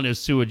Tijuana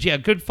sewage. Yeah,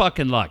 good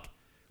fucking luck.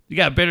 You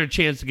got a better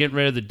chance of getting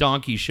rid of the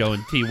donkey show in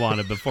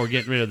Tijuana before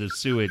getting rid of the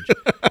sewage.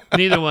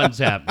 Neither one's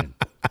happening.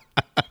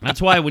 That's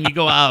why when you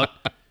go out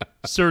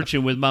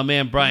searching with my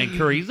man Brian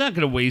Curry, he's not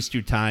going to waste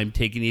your time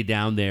taking you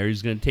down there.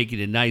 He's going to take you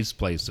to nice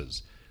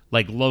places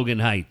like Logan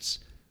Heights.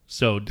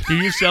 So do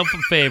yourself a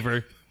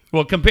favor.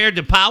 Well, compared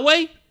to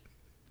Poway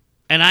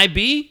and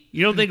IB,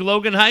 you don't think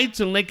Logan Heights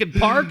and Lincoln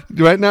Park?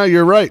 Right now,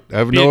 you're right. I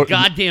have a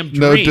goddamn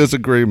dream. No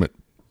disagreement.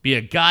 Be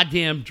a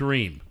goddamn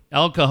dream.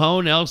 El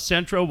Cajon, El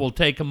Centro will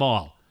take them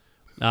all.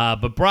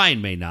 But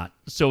Brian may not.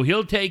 So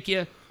he'll take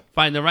you,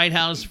 find the right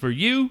house for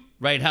you,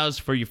 right house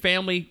for your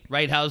family,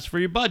 right house for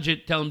your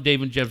budget. Tell him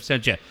Dave and Jeff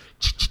sent you.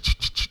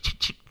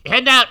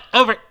 Head out.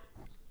 Over.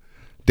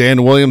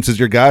 Dan Williams is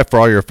your guy for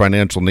all your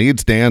financial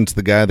needs. Dan's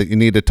the guy that you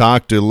need to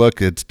talk to.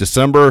 Look, it's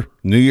December.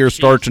 New Year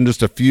starts in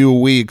just a few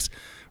weeks.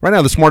 Right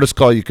now, the smartest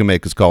call you can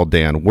make is call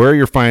Dan. Where are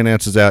your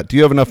finances at? Do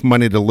you have enough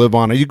money to live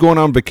on? Are you going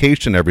on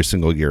vacation every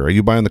single year? Are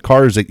you buying the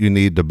cars that you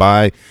need to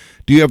buy?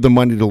 Do you have the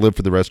money to live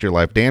for the rest of your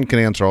life? Dan can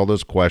answer all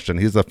those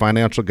questions. He's the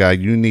financial guy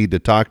you need to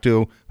talk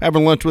to.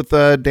 Having lunch with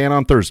Dan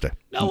on Thursday.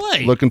 No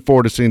way. Looking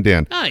forward to seeing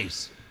Dan.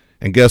 Nice.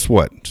 And guess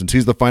what? Since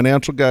he's the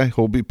financial guy,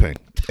 he'll be paying.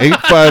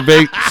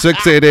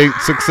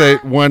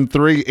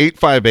 858-688-6813.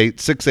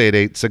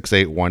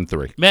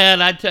 858-688-6813.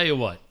 Man, I tell you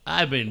what.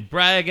 I've been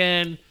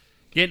bragging,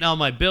 getting all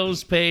my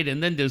bills paid,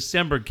 and then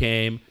December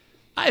came,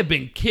 I have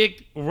been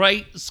kicked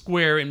right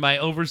square in my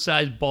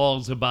oversized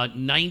balls about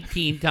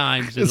 19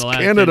 times in the last 10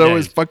 days. Canada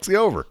always fucks you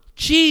over.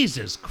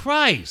 Jesus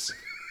Christ.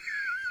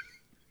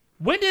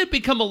 When did it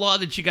become a law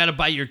that you got to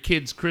buy your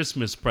kids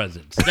Christmas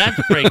presents? That's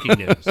breaking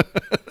news.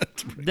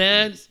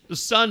 Then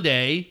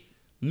Sunday,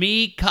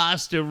 me,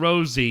 Costa,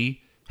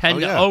 Rosie head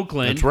to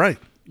Oakland. That's right.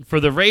 For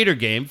the Raider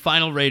game,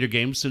 final Raider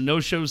game. So no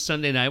show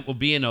Sunday night. We'll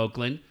be in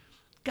Oakland.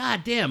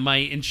 God damn, my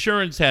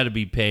insurance had to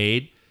be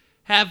paid.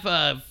 Half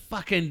a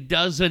fucking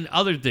dozen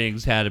other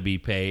things had to be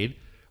paid.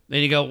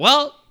 Then you go,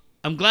 well,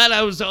 I'm glad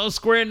I was all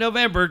square in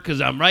November because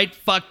I'm right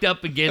fucked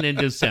up again in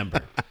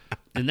December.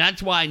 And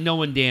that's why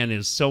knowing Dan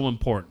is so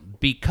important,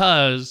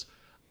 because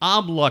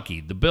I'm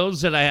lucky. The bills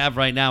that I have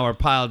right now are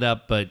piled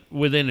up, but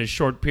within a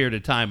short period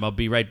of time, I'll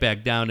be right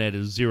back down at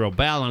a zero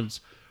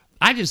balance.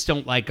 I just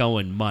don't like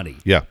owing money.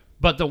 Yeah.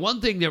 But the one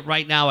thing that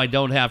right now I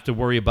don't have to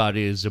worry about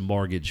is a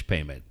mortgage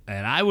payment.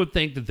 And I would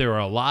think that there are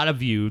a lot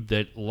of you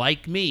that,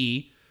 like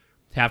me,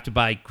 have to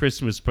buy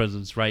Christmas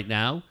presents right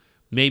now.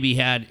 Maybe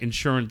had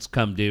insurance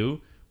come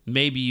due.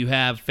 Maybe you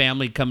have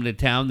family coming to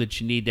town that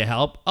you need to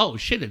help. Oh,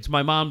 shit, it's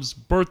my mom's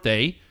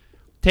birthday.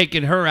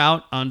 Taking her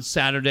out on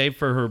Saturday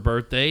for her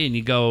birthday, and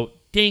you go,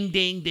 ding,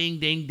 ding, ding,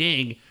 ding,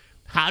 ding.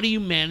 How do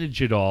you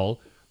manage it all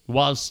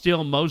while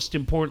still, most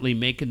importantly,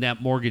 making that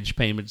mortgage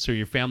payment so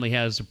your family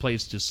has a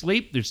place to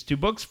sleep? There's 2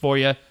 books for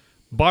you.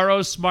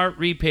 Borrow Smart,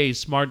 Repay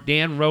Smart.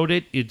 Dan wrote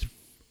it. It's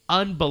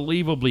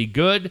unbelievably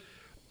good.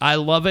 I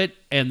love it.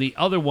 And the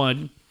other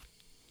one,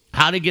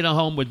 How to Get a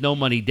Home with No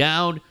Money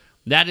Down.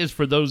 That is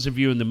for those of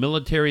you in the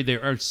military.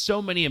 There are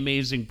so many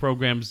amazing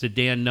programs that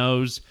Dan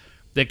knows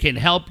that can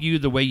help you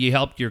the way you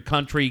helped your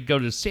country. Go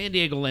to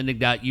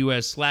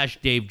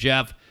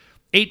sandiegolending.us/DaveJeff.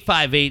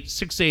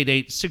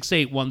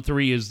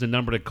 858-688-6813 is the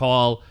number to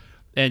call.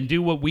 And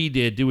do what we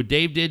did. Do what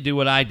Dave did. Do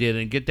what I did.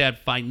 And get that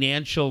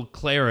financial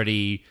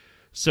clarity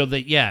so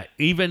that, yeah,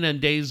 even in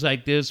days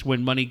like this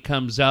when money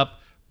comes up,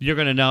 you're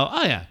going to know,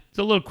 oh, yeah, it's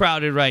a little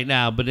crowded right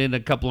now, but in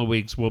a couple of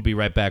weeks, we'll be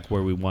right back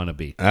where we want to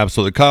be.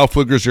 Absolutely. Kyle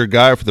Pfluger's your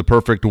guy for the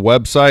perfect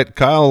website.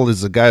 Kyle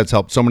is a guy that's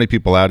helped so many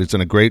people out. He's done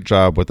a great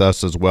job with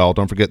us as well.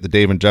 Don't forget the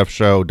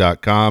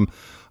DaveandJeffShow.com.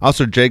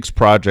 Also,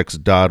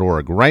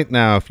 jakesprojects.org. Right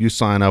now, if you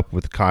sign up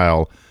with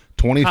Kyle,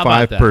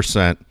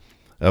 25%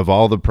 of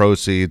all the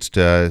proceeds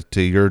to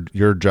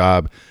your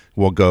job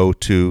will go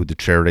to the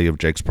charity of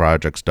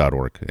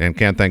jakesprojects.org. And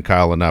can't thank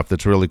Kyle enough.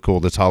 That's really cool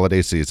this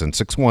holiday season.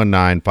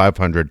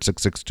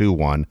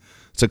 619-500-6621.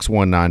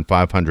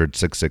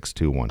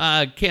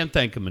 619-500-6621. Can't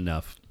thank him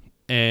enough.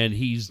 And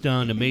he's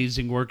done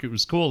amazing work. It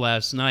was cool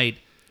last night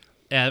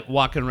at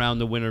walking around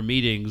the winter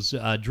meetings.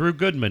 Drew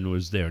Goodman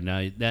was there.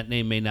 Now, that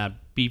name may not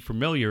be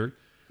familiar,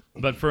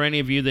 but for any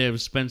of you that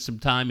have spent some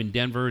time in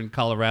Denver and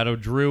Colorado,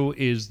 Drew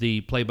is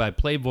the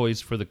play-by-play voice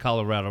for the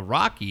Colorado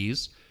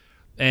Rockies.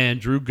 And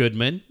Drew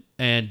Goodman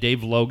and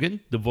Dave Logan,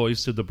 the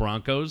voice of the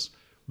Broncos,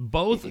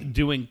 both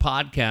doing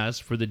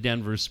podcasts for the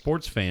Denver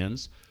sports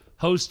fans,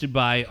 hosted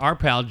by our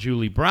pal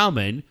Julie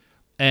Brauman,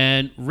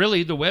 and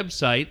really the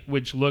website,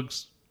 which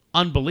looks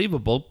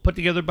unbelievable, put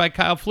together by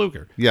Kyle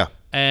Pfluger. Yeah.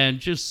 And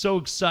just so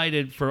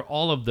excited for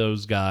all of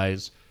those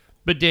guys.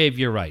 But Dave,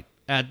 you're right.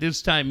 At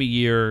this time of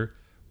year,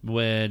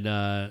 when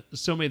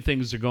so many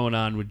things are going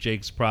on with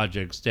Jake's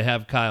projects, to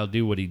have Kyle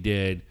do what he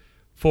did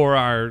for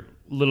our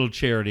little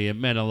charity, it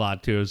meant a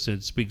lot to us.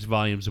 It speaks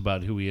volumes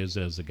about who he is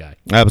as a guy.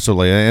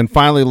 Absolutely. And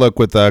finally, look,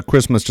 with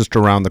Christmas just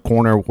around the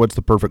corner, what's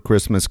the perfect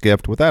Christmas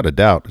gift? Without a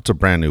doubt, it's a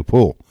brand new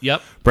pool.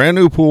 Yep. Brand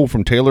new pool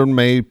from Taylor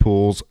Made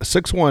Pools,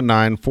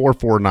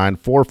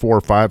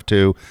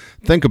 619-449-4452.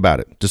 Think about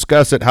it.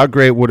 Discuss it. How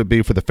great would it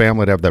be for the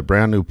family to have that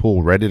brand new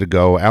pool ready to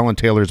go? Alan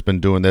Taylor's been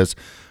doing this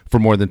for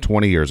more than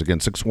 20 years. Again,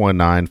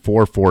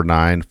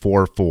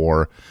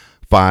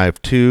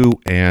 619-449-4452.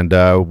 And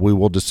we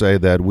will just say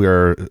that we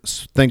are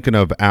thinking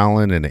of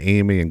Alan and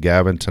Amy and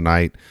Gavin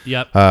tonight.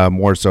 Yep.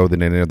 More so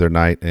than any other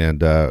night,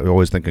 and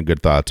always thinking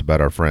good thoughts about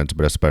our friends,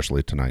 but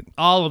especially tonight.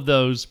 All of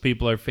those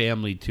people are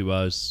family to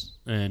us,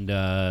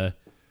 and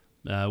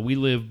we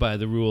live by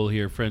the rule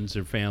here, friends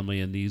are family,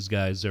 and these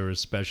guys are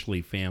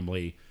especially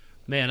family.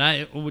 Man,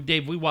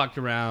 Dave, we walked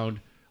around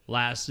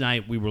last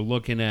night. We were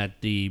looking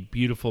at the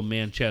beautiful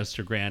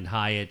Manchester Grand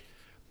Hyatt,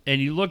 and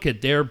you look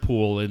at their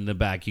pool in the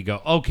back, you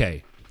go,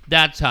 okay,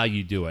 that's how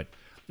you do it.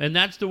 And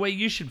that's the way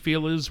you should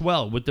feel as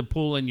well with the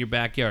pool in your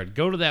backyard.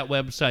 Go to that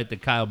website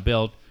that Kyle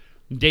built,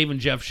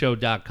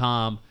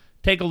 DaveandJeffShow.com.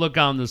 Take a look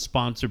on the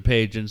sponsor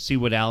page and see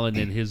what Alan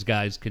and his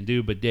guys can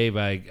do. But, Dave,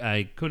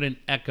 I couldn't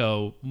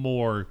echo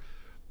more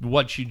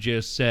what you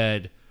just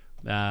said.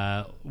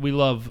 We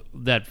love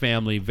that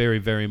family very,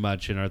 very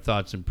much, and our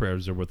thoughts and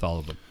prayers are with all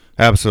of them.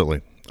 Absolutely.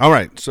 All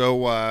right.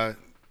 So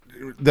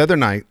the other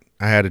night,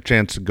 I had a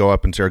chance to go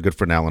up and see our good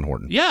friend Alan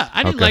Horton. Yeah,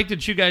 I didn't like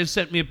that you guys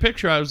sent me a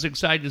picture. I was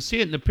excited to see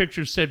it, and the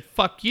picture said,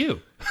 fuck you.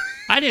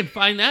 I didn't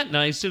find that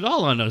nice at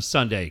all on a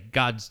Sunday,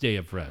 God's day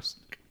of rest.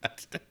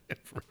 God's day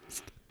of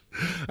rest.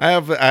 I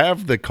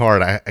have the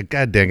card.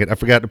 God dang it. I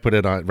forgot to put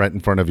it on right in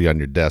front of you on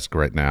your desk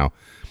right now.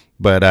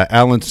 But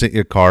Alan sent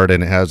you a card,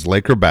 and it has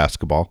Laker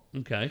basketball.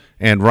 Okay.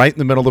 And right in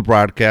the middle of the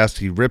broadcast,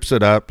 he rips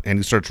it up, and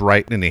he starts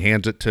writing, and he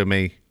hands it to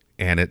me,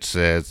 and it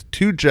says,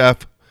 "To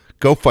Jeff,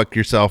 go fuck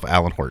yourself,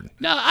 Alan Horton."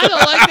 No, I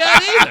don't like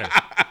that either.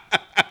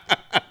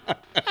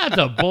 That's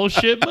a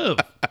bullshit move.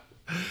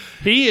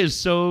 He is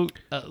so...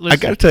 I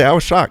got to tell you, I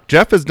was shocked.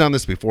 Jeff has done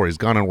this before. He's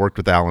gone and worked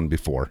with Alan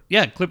before.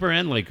 Yeah, Clipper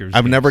and Lakers.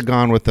 I've never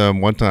gone with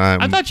him one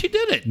time. I thought you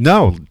did it.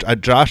 No,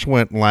 Josh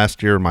went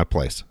last year in my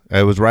place.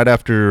 It was right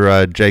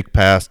after Jake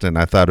passed, and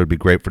I thought it would be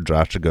great for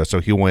Josh to go. So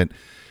he went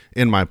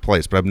in my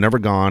place. But I've never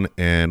gone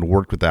and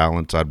worked with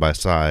Alan side by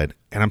side.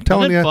 And I'm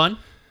telling you, fun?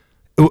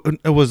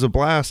 It was a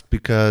blast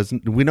because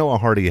we know how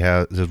hard he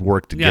has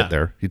worked to get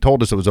there. He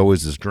told us it was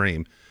always his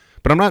dream.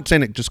 But I'm not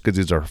saying it just because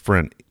he's our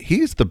friend.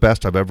 He's the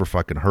best I've ever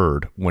fucking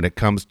heard when it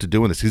comes to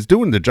doing this. He's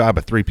doing the job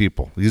of 3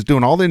 people. He's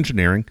doing all the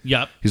engineering.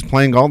 Yep. He's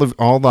playing all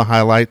the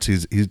highlights.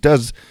 He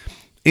does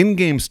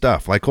in-game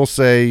stuff. Like he'll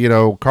say,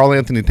 Karl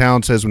Anthony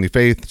Towns says when he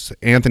faces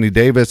Anthony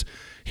Davis,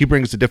 he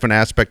brings a different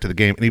aspect to the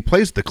game, and he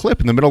plays the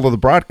clip in the middle of the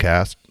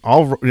broadcast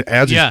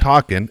as he's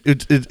talking.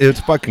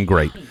 It's fucking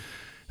great.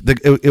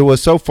 It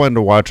was so fun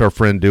to watch our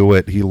friend do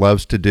what he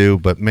loves to do,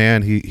 but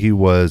man, he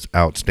was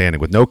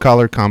outstanding with no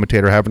color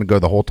commentator having to go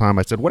the whole time.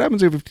 I said, "What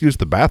happens if you use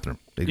the bathroom?"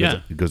 He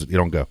goes, "You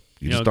don't go.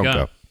 You just don't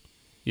go.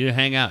 You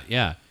hang out."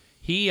 Yeah,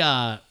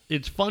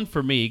 it's fun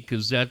for me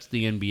because that's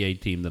the NBA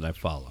team that I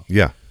follow.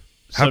 Yeah,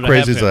 how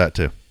crazy is that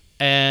too?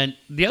 And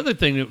the other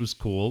thing that was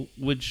cool,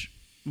 which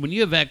when you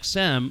have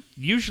XM,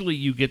 usually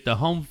you get the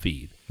home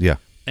feed. Yeah,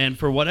 and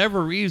for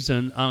whatever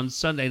reason on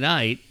Sunday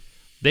night,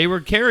 they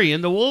were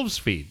carrying the Wolves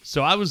feed.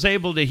 So I was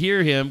able to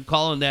hear him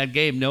calling that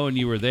game knowing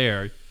you were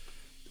there.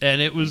 And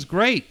it was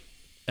great.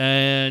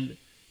 And,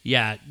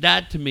 yeah,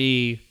 that to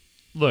me,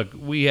 look,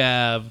 we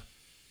have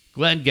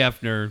Glenn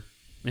Geffner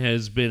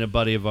has been a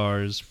buddy of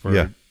ours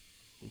for,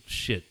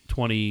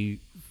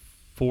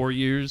 24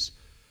 years.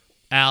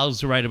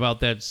 Al's right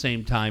about that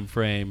same time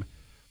frame.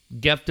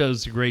 Geff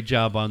does a great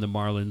job on the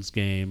Marlins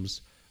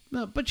games.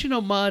 But,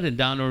 Mud and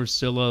Don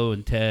Orsillo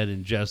and Ted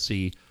and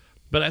Jesse...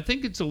 But I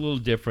think it's a little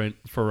different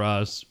for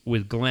us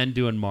with Glenn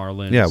doing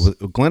Marlins. Yeah,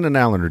 Glenn and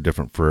Alan are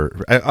different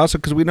also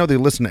because we know they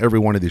listen to every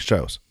one of these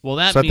shows. Well,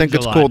 that so I think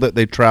it's cool that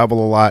they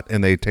travel a lot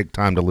and they take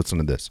time to listen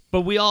to this.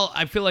 But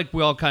I feel like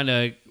we all kind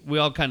of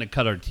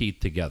cut our teeth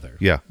together.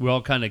 Yeah, we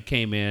all kind of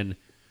came in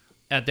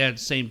at that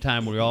same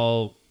time. We're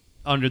all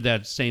under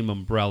that same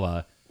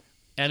umbrella,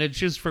 and it's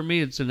just for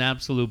me, it's an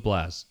absolute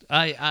blast.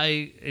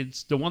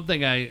 It's the one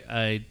thing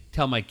I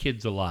tell my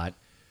kids a lot.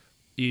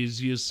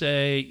 Is you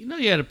say,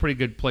 you had a pretty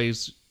good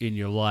place in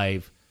your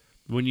life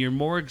when you're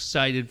more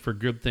excited for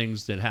good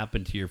things that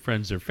happen to your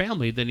friends or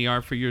family than you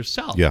are for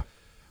yourself. Yeah.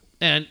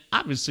 And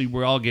obviously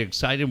we all get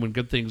excited when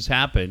good things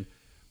happen.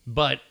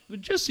 But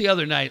just the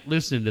other night,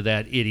 listening to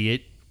that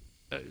idiot,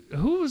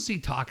 who was he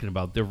talking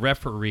about? The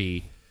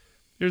referee.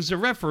 There's a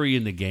referee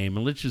in the game,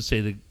 and let's just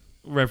say the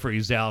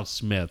referee's Al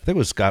Smith. I think it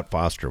was Scott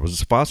Foster. Was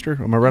it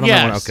Foster? Am I right on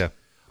that one? Okay.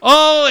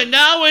 Oh, and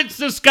now it's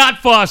the Scott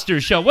Foster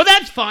show. Well,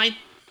 that's fine.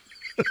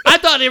 I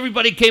thought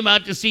everybody came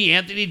out to see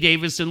Anthony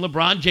Davis and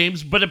LeBron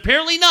James, but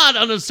apparently not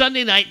on a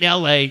Sunday night in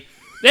L.A.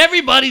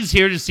 Everybody's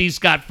here to see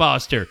Scott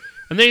Foster.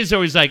 And then he's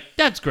always like,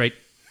 that's great.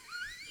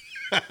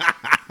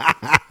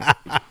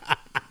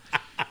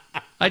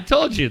 I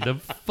told you, the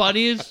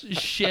funniest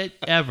shit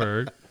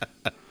ever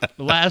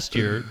last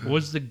year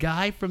was the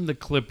guy from the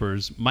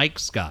Clippers, Mike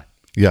Scott.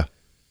 Yeah.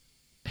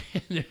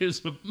 And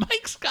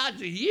Mike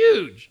Scott's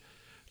huge.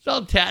 It's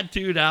all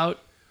tattooed out.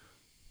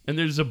 And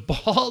there's a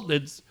ball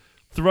that's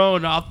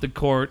thrown off the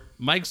court,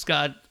 Mike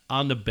Scott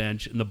on the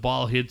bench, and the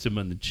ball hits him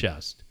in the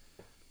chest.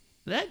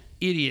 That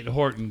idiot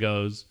Horton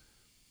goes,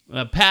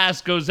 a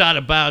pass goes out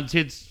of bounds,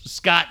 hits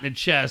Scott in the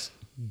chest.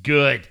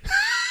 Good.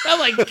 I'm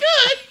like, good?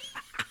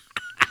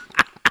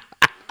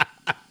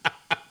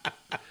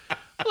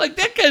 I'm like,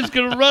 that guy's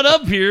going to run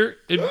up here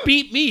and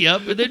beat me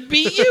up and then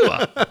beat you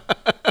up.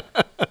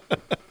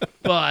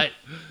 But,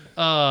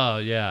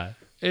 yeah.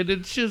 And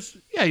it's just,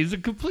 he's a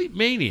complete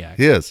maniac.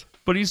 He is.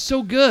 But he's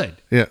so good.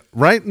 Yeah.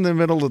 Right in the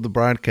middle of the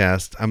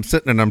broadcast, I'm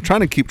sitting and I'm trying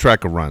to keep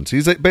track of runs.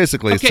 He's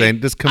basically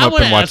saying, just come up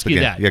and watch the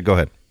game. That. Yeah, go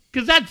ahead.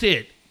 Because that's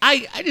it.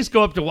 I just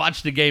go up to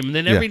watch the game, and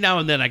then every now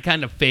and then I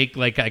kind of fake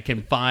like I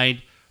can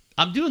find.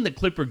 I'm doing the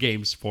Clipper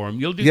games for him.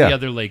 You'll do the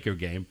other Laker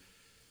game.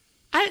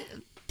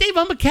 Dave,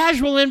 I'm a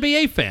casual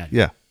NBA fan.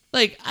 Yeah.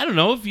 Like, I don't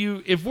know,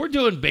 if we're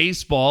doing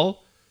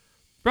baseball,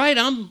 right,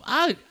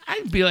 I'd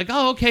be like,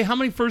 oh, okay, how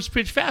many first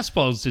pitch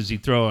fastballs does he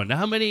throw in?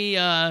 How many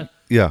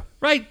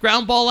right,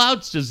 ground ball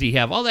outs does he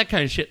have? All that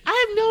kind of shit.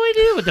 I have no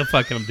idea what the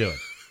fuck I'm doing.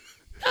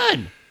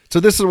 None. So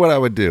this is what I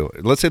would do.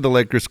 Let's say the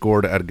Lakers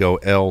scored, I'd go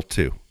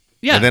L2.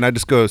 Yeah. And then I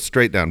just go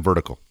straight down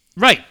vertical.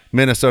 Right.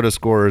 Minnesota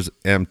scores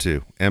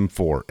M2,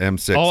 M4,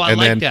 M6. Oh, I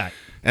like that.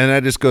 And I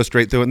just go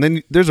straight through. And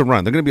then there's a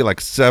run. There are going to be like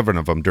 7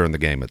 of them during the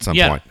game at some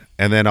point.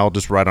 And then I'll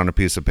just write on a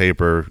piece of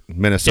paper,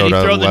 Minnesota 11-2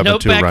 run. Did he throw the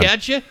note back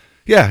at you?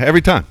 Yeah,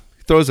 every time.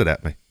 He throws it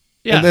at me.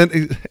 Yeah.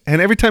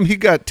 And every time he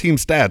got team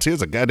stats, he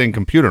has a goddamn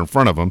computer in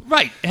front of him.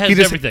 Right. Has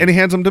everything. And he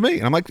hands them to me.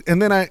 And I'm like,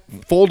 and then I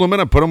fold them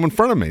and I put them in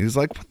front of me. He's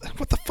like,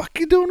 what the fuck are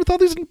you doing with all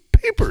these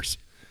papers?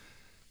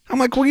 I'm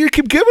like, well, you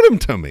keep giving them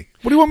to me.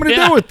 What do you want me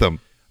to do with them?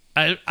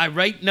 I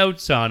write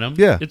notes on them.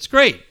 Yeah. It's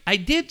great. I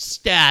did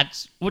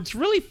stats. What's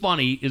really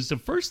funny is the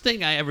first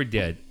thing I ever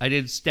did, I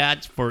did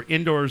stats for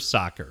indoor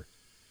soccer,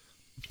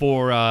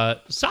 for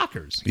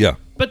soccers. Yeah.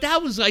 But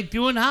that was like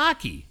doing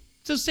hockey.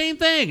 It's the same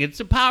thing. It's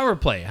a power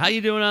play. How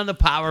you doing on the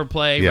power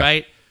play,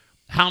 right?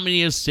 How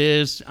many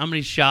assists, how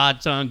many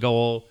shots on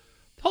goal.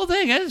 The whole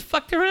thing, I just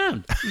fucked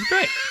around. It was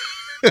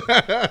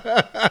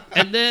great.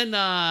 And then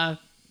I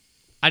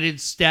did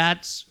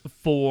stats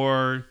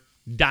for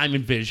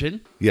Diamond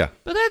Vision. Yeah.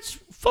 But that's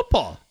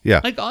football.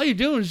 Yeah. Like all you're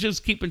doing is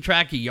just keeping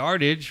track of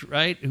yardage,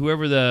 right?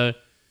 Whoever the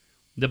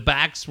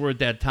backs were at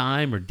that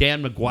time, or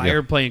Dan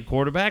McGuire playing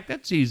quarterback,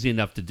 that's easy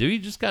enough to do. You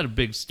just got a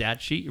big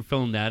stat sheet. You're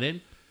filling that in.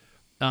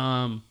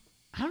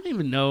 I don't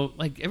even know.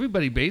 Like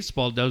everybody,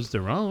 baseball does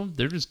their own.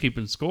 They're just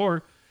keeping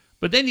score.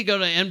 But then you go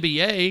to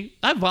NBA.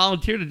 I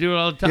volunteer to do it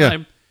all the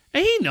time,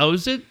 and he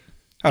knows it.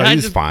 Oh,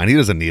 he's fine. He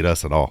doesn't need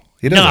us at all.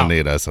 He doesn't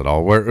need us at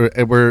all.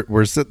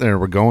 We're sitting there.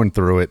 We're going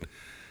through it.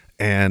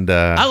 And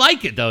I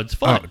like it, though. It's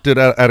fun. Oh, dude,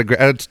 I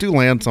had Stu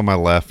Lance on my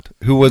left,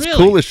 who was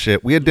cool as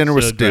shit. We had dinner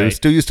with Stu. Great.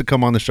 Stu used to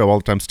come on the show all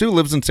the time. Stu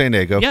lives in San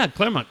Diego. Yeah,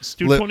 Claremont.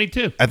 Stu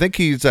 22. I think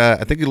he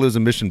lives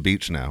in Mission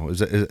Beach now. Is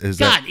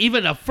that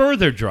even a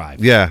further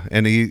drive? Yeah,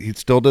 and he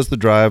still does the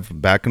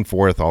drive back and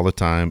forth all the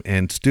time.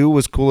 And Stu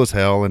was cool as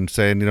hell and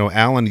saying,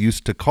 Alan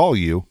used to call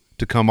you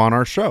to come on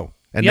our show,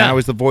 and now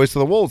he's the voice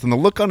of the Wolves. And the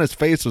look on his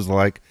face was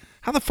like,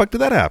 how the fuck did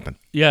that happen?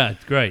 Yeah,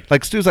 it's great.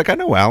 Like Stu's like, I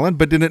know Alan,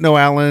 but didn't know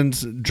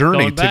Alan's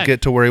journey to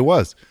get to where he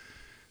was.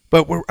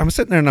 But I'm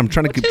sitting there and I'm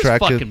trying to keep track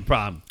of. What's his fucking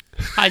problem?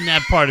 Hiding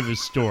that part of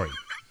his story.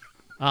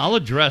 I'll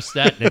address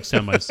that next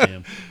time I see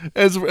him.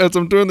 As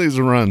I'm doing these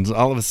runs,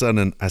 all of a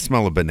sudden I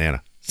smell a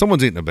banana.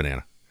 Someone's eating a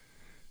banana,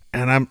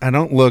 and I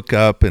don't look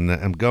up, and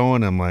I'm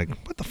going. I'm like,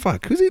 what the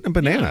fuck? Who's eating a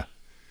banana?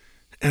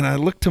 Yeah. And I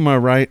look to my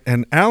right,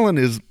 and Alan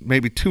is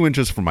maybe 2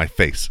 inches from my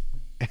face.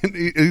 And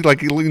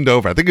he leaned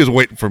over. I think he was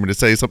waiting for me to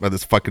say something about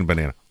this fucking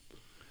banana.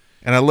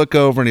 And I look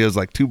over, and he has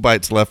like 2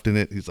 bites left in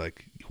it. He's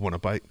like, "You want a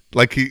bite?"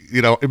 Like he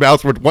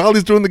mouths while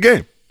he's doing the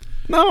game.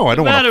 No, I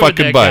don't want a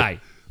fucking bite.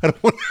 I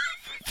don't want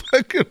a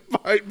fucking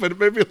bite. But it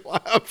made me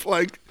laugh.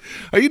 Like,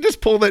 are you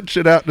just pull that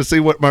shit out to see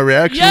what my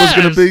reaction was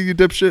going to be? You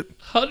dipshit.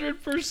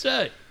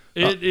 100%.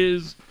 It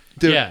is.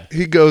 Dude, yeah.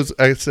 He goes.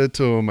 I said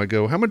to him, I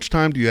go, how much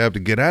time do you have to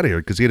get out of here?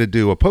 Because he had to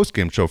do a post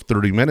game show of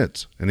 30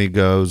 minutes. And he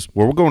goes,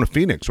 well, we're going to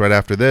Phoenix right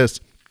after this.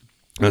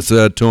 I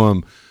said to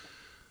him,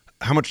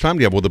 how much time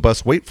do you have? Will the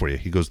bus wait for you?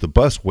 He goes, the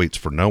bus waits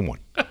for no one.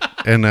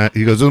 And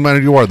he goes, doesn't matter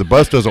who you are, the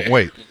bus doesn't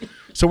wait.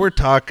 So we're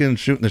talking,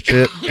 shooting the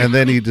shit, and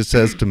then he just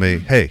says to me,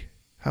 hey,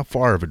 how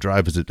far of a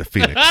drive is it to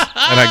Phoenix?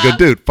 And I go,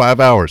 dude, 5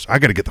 hours. I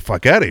got to get the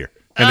fuck out of here.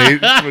 And he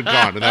was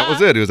gone, and that was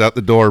it. He was out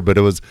the door, but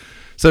it was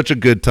such a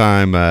good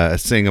time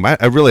seeing him. I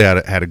really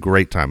had a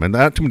great time. And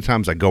not too many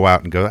times I go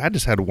out and go, I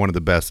just had one of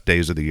the best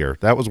days of the year.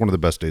 That was one of the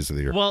best days of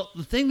the year. Well,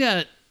 the thing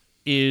that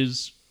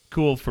is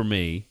cool for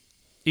me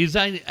is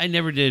I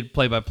never did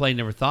play-by-play,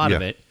 never thought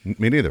of it.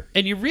 Me neither.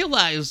 And you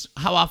realize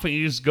how often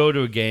you just go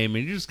to a game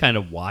and you're just kind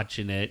of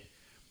watching it.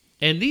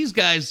 And these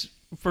guys,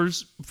 for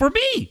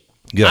me,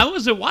 I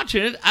wasn't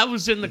watching it. I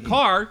was in the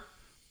car.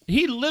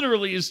 He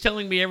literally is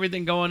telling me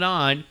everything going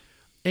on.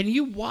 And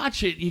you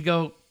watch it, you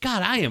go,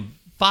 God, I am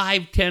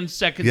 5-10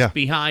 seconds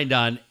behind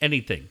on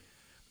anything.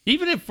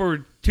 Even if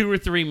for 2 or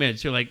 3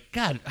 minutes, you're like,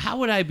 God, how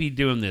would I be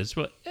doing this?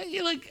 Well,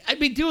 you're like, I'd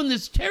be doing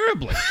this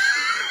terribly.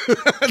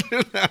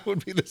 That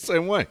would be the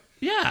same way.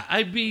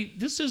 Yeah,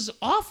 this is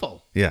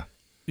awful. Yeah.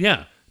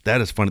 Yeah. That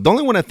is funny. The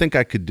only one I think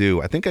I could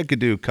do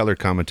color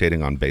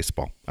commentating on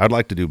baseball. I'd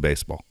like to do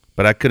baseball,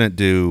 but I couldn't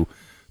do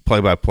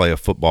play-by-play of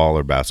football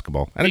or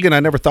basketball. And again, I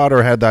never thought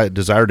or had that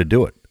desire to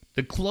do it.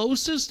 The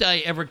closest I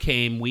ever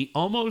came, we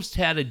almost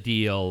had a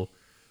deal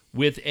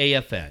with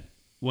AFN.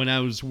 When I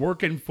was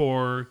working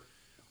for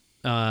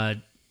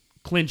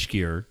Clinch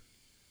Gear,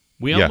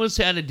 we almost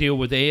had a deal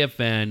with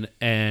AFN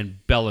and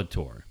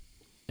Bellator.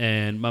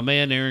 And my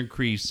man Aaron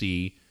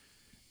Creasy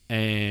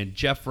and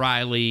Jeff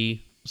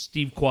Riley,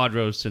 Steve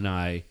Quadros, and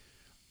I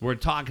were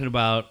talking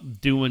about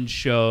doing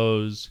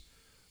shows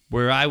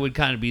where I would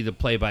kind of be the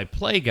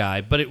play-by-play guy.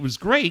 But it was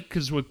great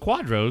because with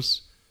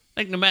Quadros,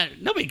 like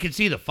nobody could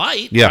see the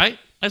fight, right?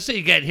 Let's say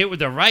you got hit with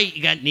the right,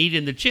 you got kneed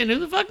in the chin. Who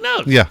the fuck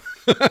knows? Yeah.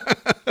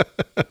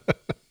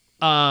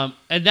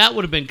 And that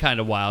would have been kind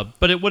of wild,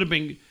 but that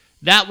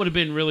would have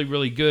been really,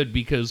 really good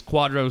because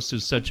Quadros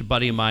is such a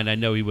buddy of mine. I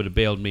know he would have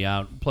bailed me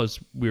out. Plus,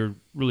 we're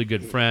really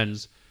good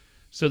friends.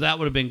 So that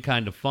would have been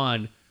kind of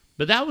fun.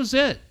 But that was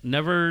it.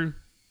 Never,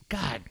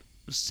 God,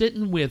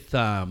 sitting with,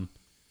 I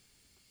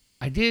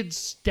did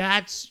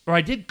stats, or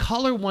I did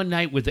color one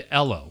night with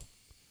Ello.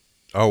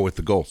 Oh, with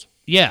the goals.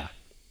 Yeah.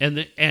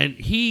 And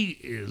he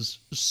is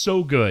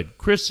so good.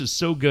 Chris is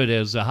so good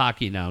as a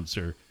hockey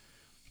announcer.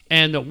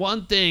 And the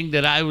one thing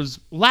that I was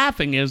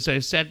laughing is I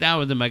sat down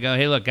with him. I go,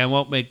 hey, look, I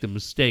won't make the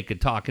mistake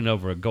of talking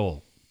over a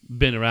goal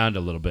been around a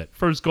little bit.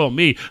 First goal,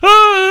 me.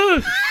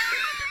 Ah!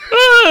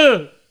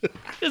 Ah!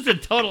 This is a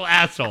total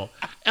asshole.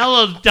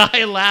 Ella's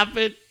dying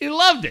laughing. He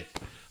loved it.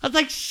 I was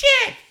like,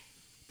 shit.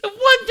 The one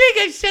thing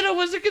I said I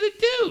wasn't going to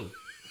do.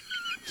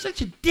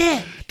 Such a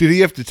dick. Did he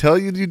have to tell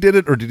you did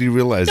it, or did you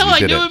realize you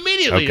did it? No, I knew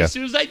immediately as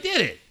soon as I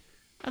did it.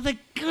 I was like,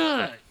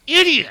 God,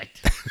 idiot.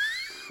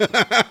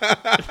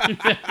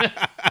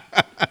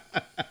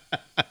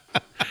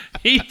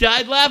 He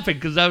died laughing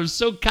because I was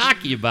so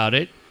cocky about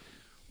it.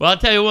 Well, I'll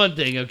tell you one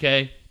thing,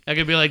 okay? I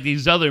could be like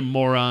these other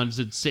morons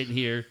that sit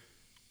here,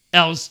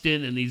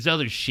 Elston and these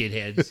other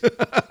shitheads.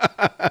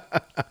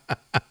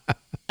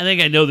 I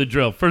think I know the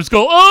drill. First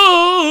goal,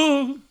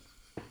 oh!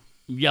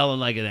 I'm yelling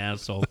like an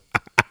asshole.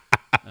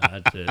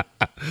 That's it.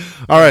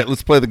 All right,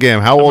 let's play the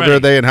game. How old are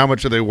they and how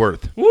much are they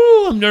worth?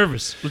 Woo, I'm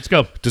nervous. Let's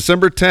go.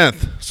 December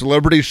 10th,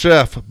 celebrity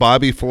chef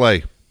Bobby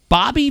Flay.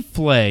 Bobby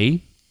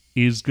Flay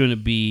is going to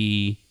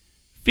be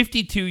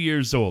 52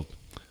 years old.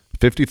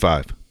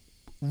 55.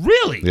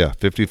 Really? Yeah,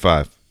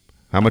 55.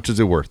 How much is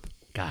it worth?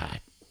 God.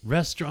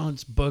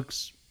 Restaurants,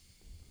 books,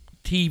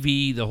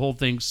 TV, the whole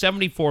thing,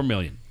 $74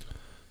 million.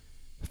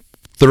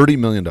 $30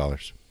 million. God,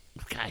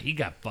 he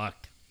got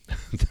fucked.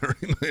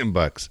 $30 million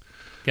bucks.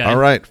 Okay. All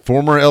right.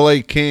 Former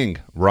L.A. King,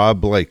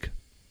 Rob Blake.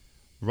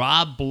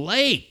 Rob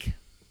Blake.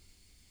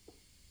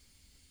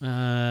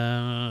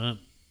 Let's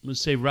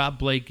say Rob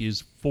Blake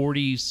is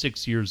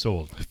 46 years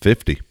old.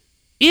 50.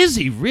 Is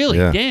he really?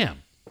 Yeah.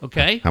 Damn.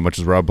 Okay. How much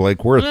is Rob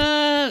Blake worth?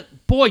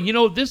 Boy,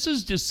 this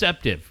is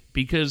deceptive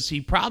because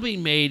he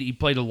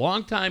played a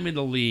long time in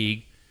the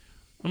league.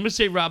 I'm going to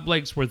say Rob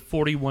Blake's worth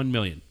 $41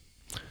 million.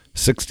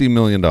 $60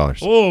 million.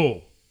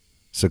 Oh.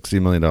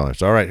 $60 million.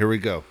 All right, here we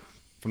go.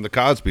 From The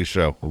Cosby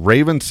Show,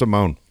 Raven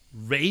Simone.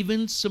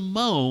 Raven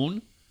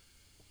Simone.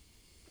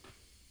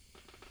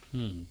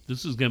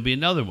 This is going to be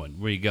another one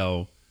where you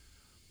go,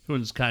 this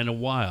one's kind of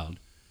wild.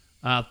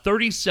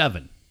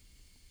 37.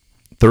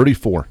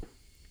 34.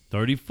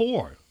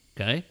 34.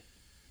 Okay.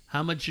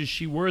 How much is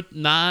she worth?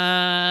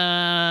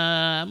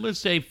 I'm going to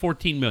say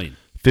 $14 million.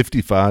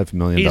 $55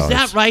 million. Is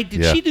that right?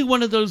 Did Yeah. she do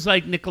one of those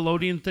like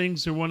Nickelodeon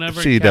things or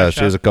whatever? She does.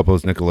 She has a couple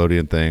of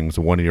Nickelodeon things.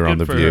 1 year on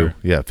The for View. her.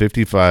 Yeah,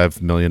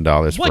 $55 million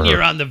for 1 year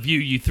her. on The View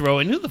you throw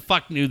in. Who the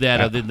fuck knew that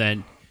other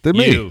than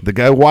Me. you? The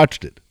guy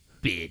watched it.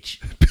 Bitch.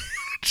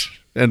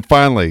 And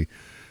finally,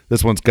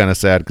 this one's kind of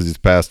sad because he's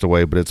passed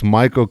away, but it's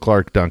Michael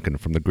Clark Duncan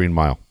from The Green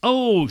Mile.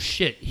 Oh,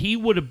 shit. He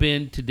would have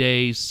been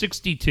today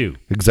 62.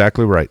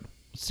 Exactly right.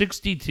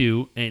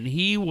 62, and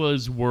he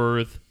was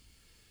worth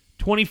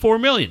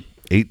 $24 million.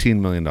 $18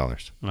 million.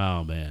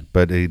 Oh, man.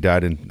 But he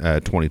died in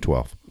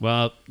 2012.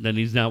 Well, then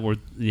he's not worth,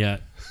 yeah.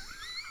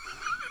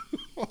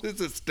 Well,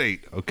 it's a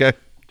state, okay?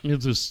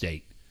 It's a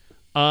state.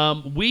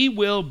 We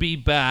will be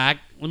back.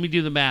 Let me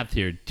do the math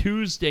here.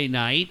 Tuesday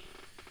night.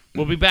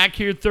 We'll be back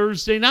here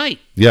Thursday night.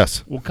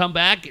 Yes. We'll come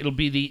back. It'll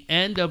be the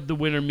end of the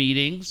winter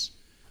meetings.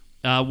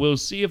 We'll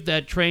see if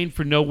that train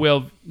for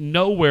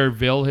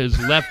Nowhereville has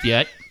left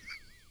yet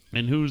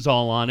and who's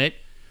all on it.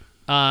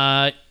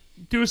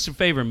 Do us a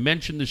favor.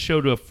 Mention the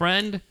show to a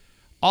friend.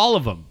 All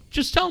of them.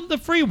 Just tell them the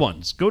free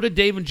ones. Go to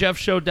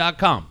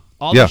daveandjeffshow.com.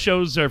 All the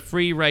shows are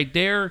free right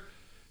there.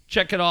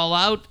 Check it all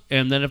out.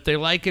 And then if they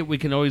like it, we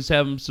can always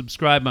have them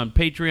subscribe on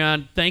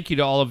Patreon. Thank you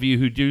to all of you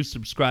who do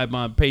subscribe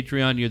on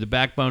Patreon. You're the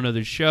backbone of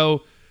the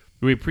show.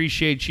 We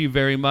appreciate you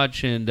very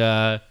much. And,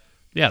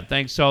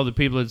 thanks to all the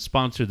people that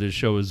sponsor this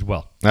show as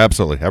well.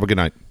 Absolutely. Have a good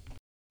night.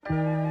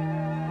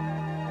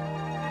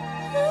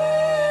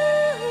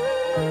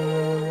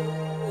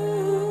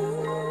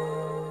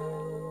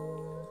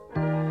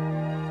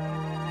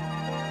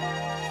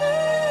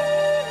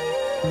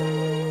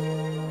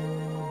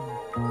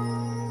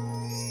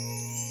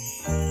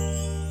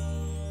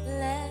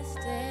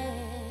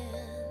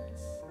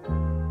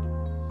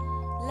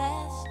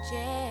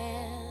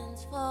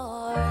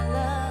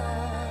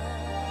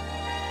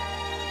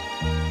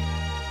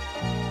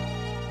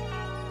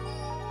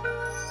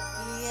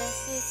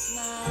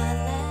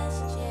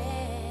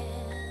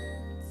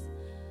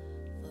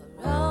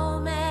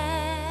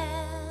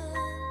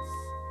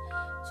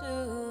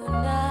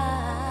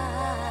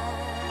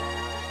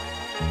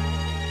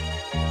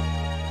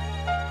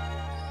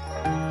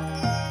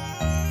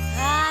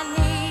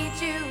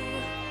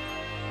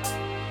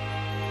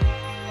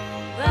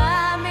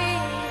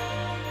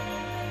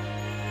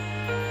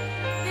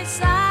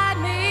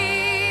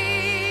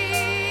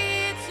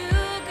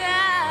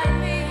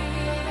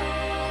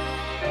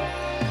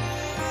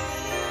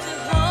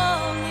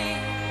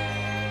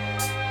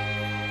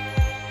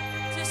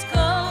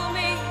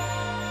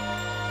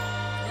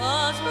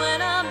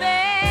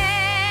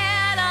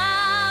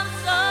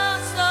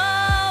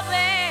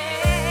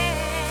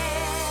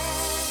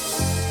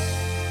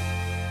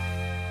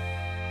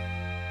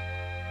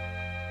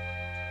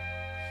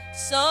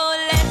 So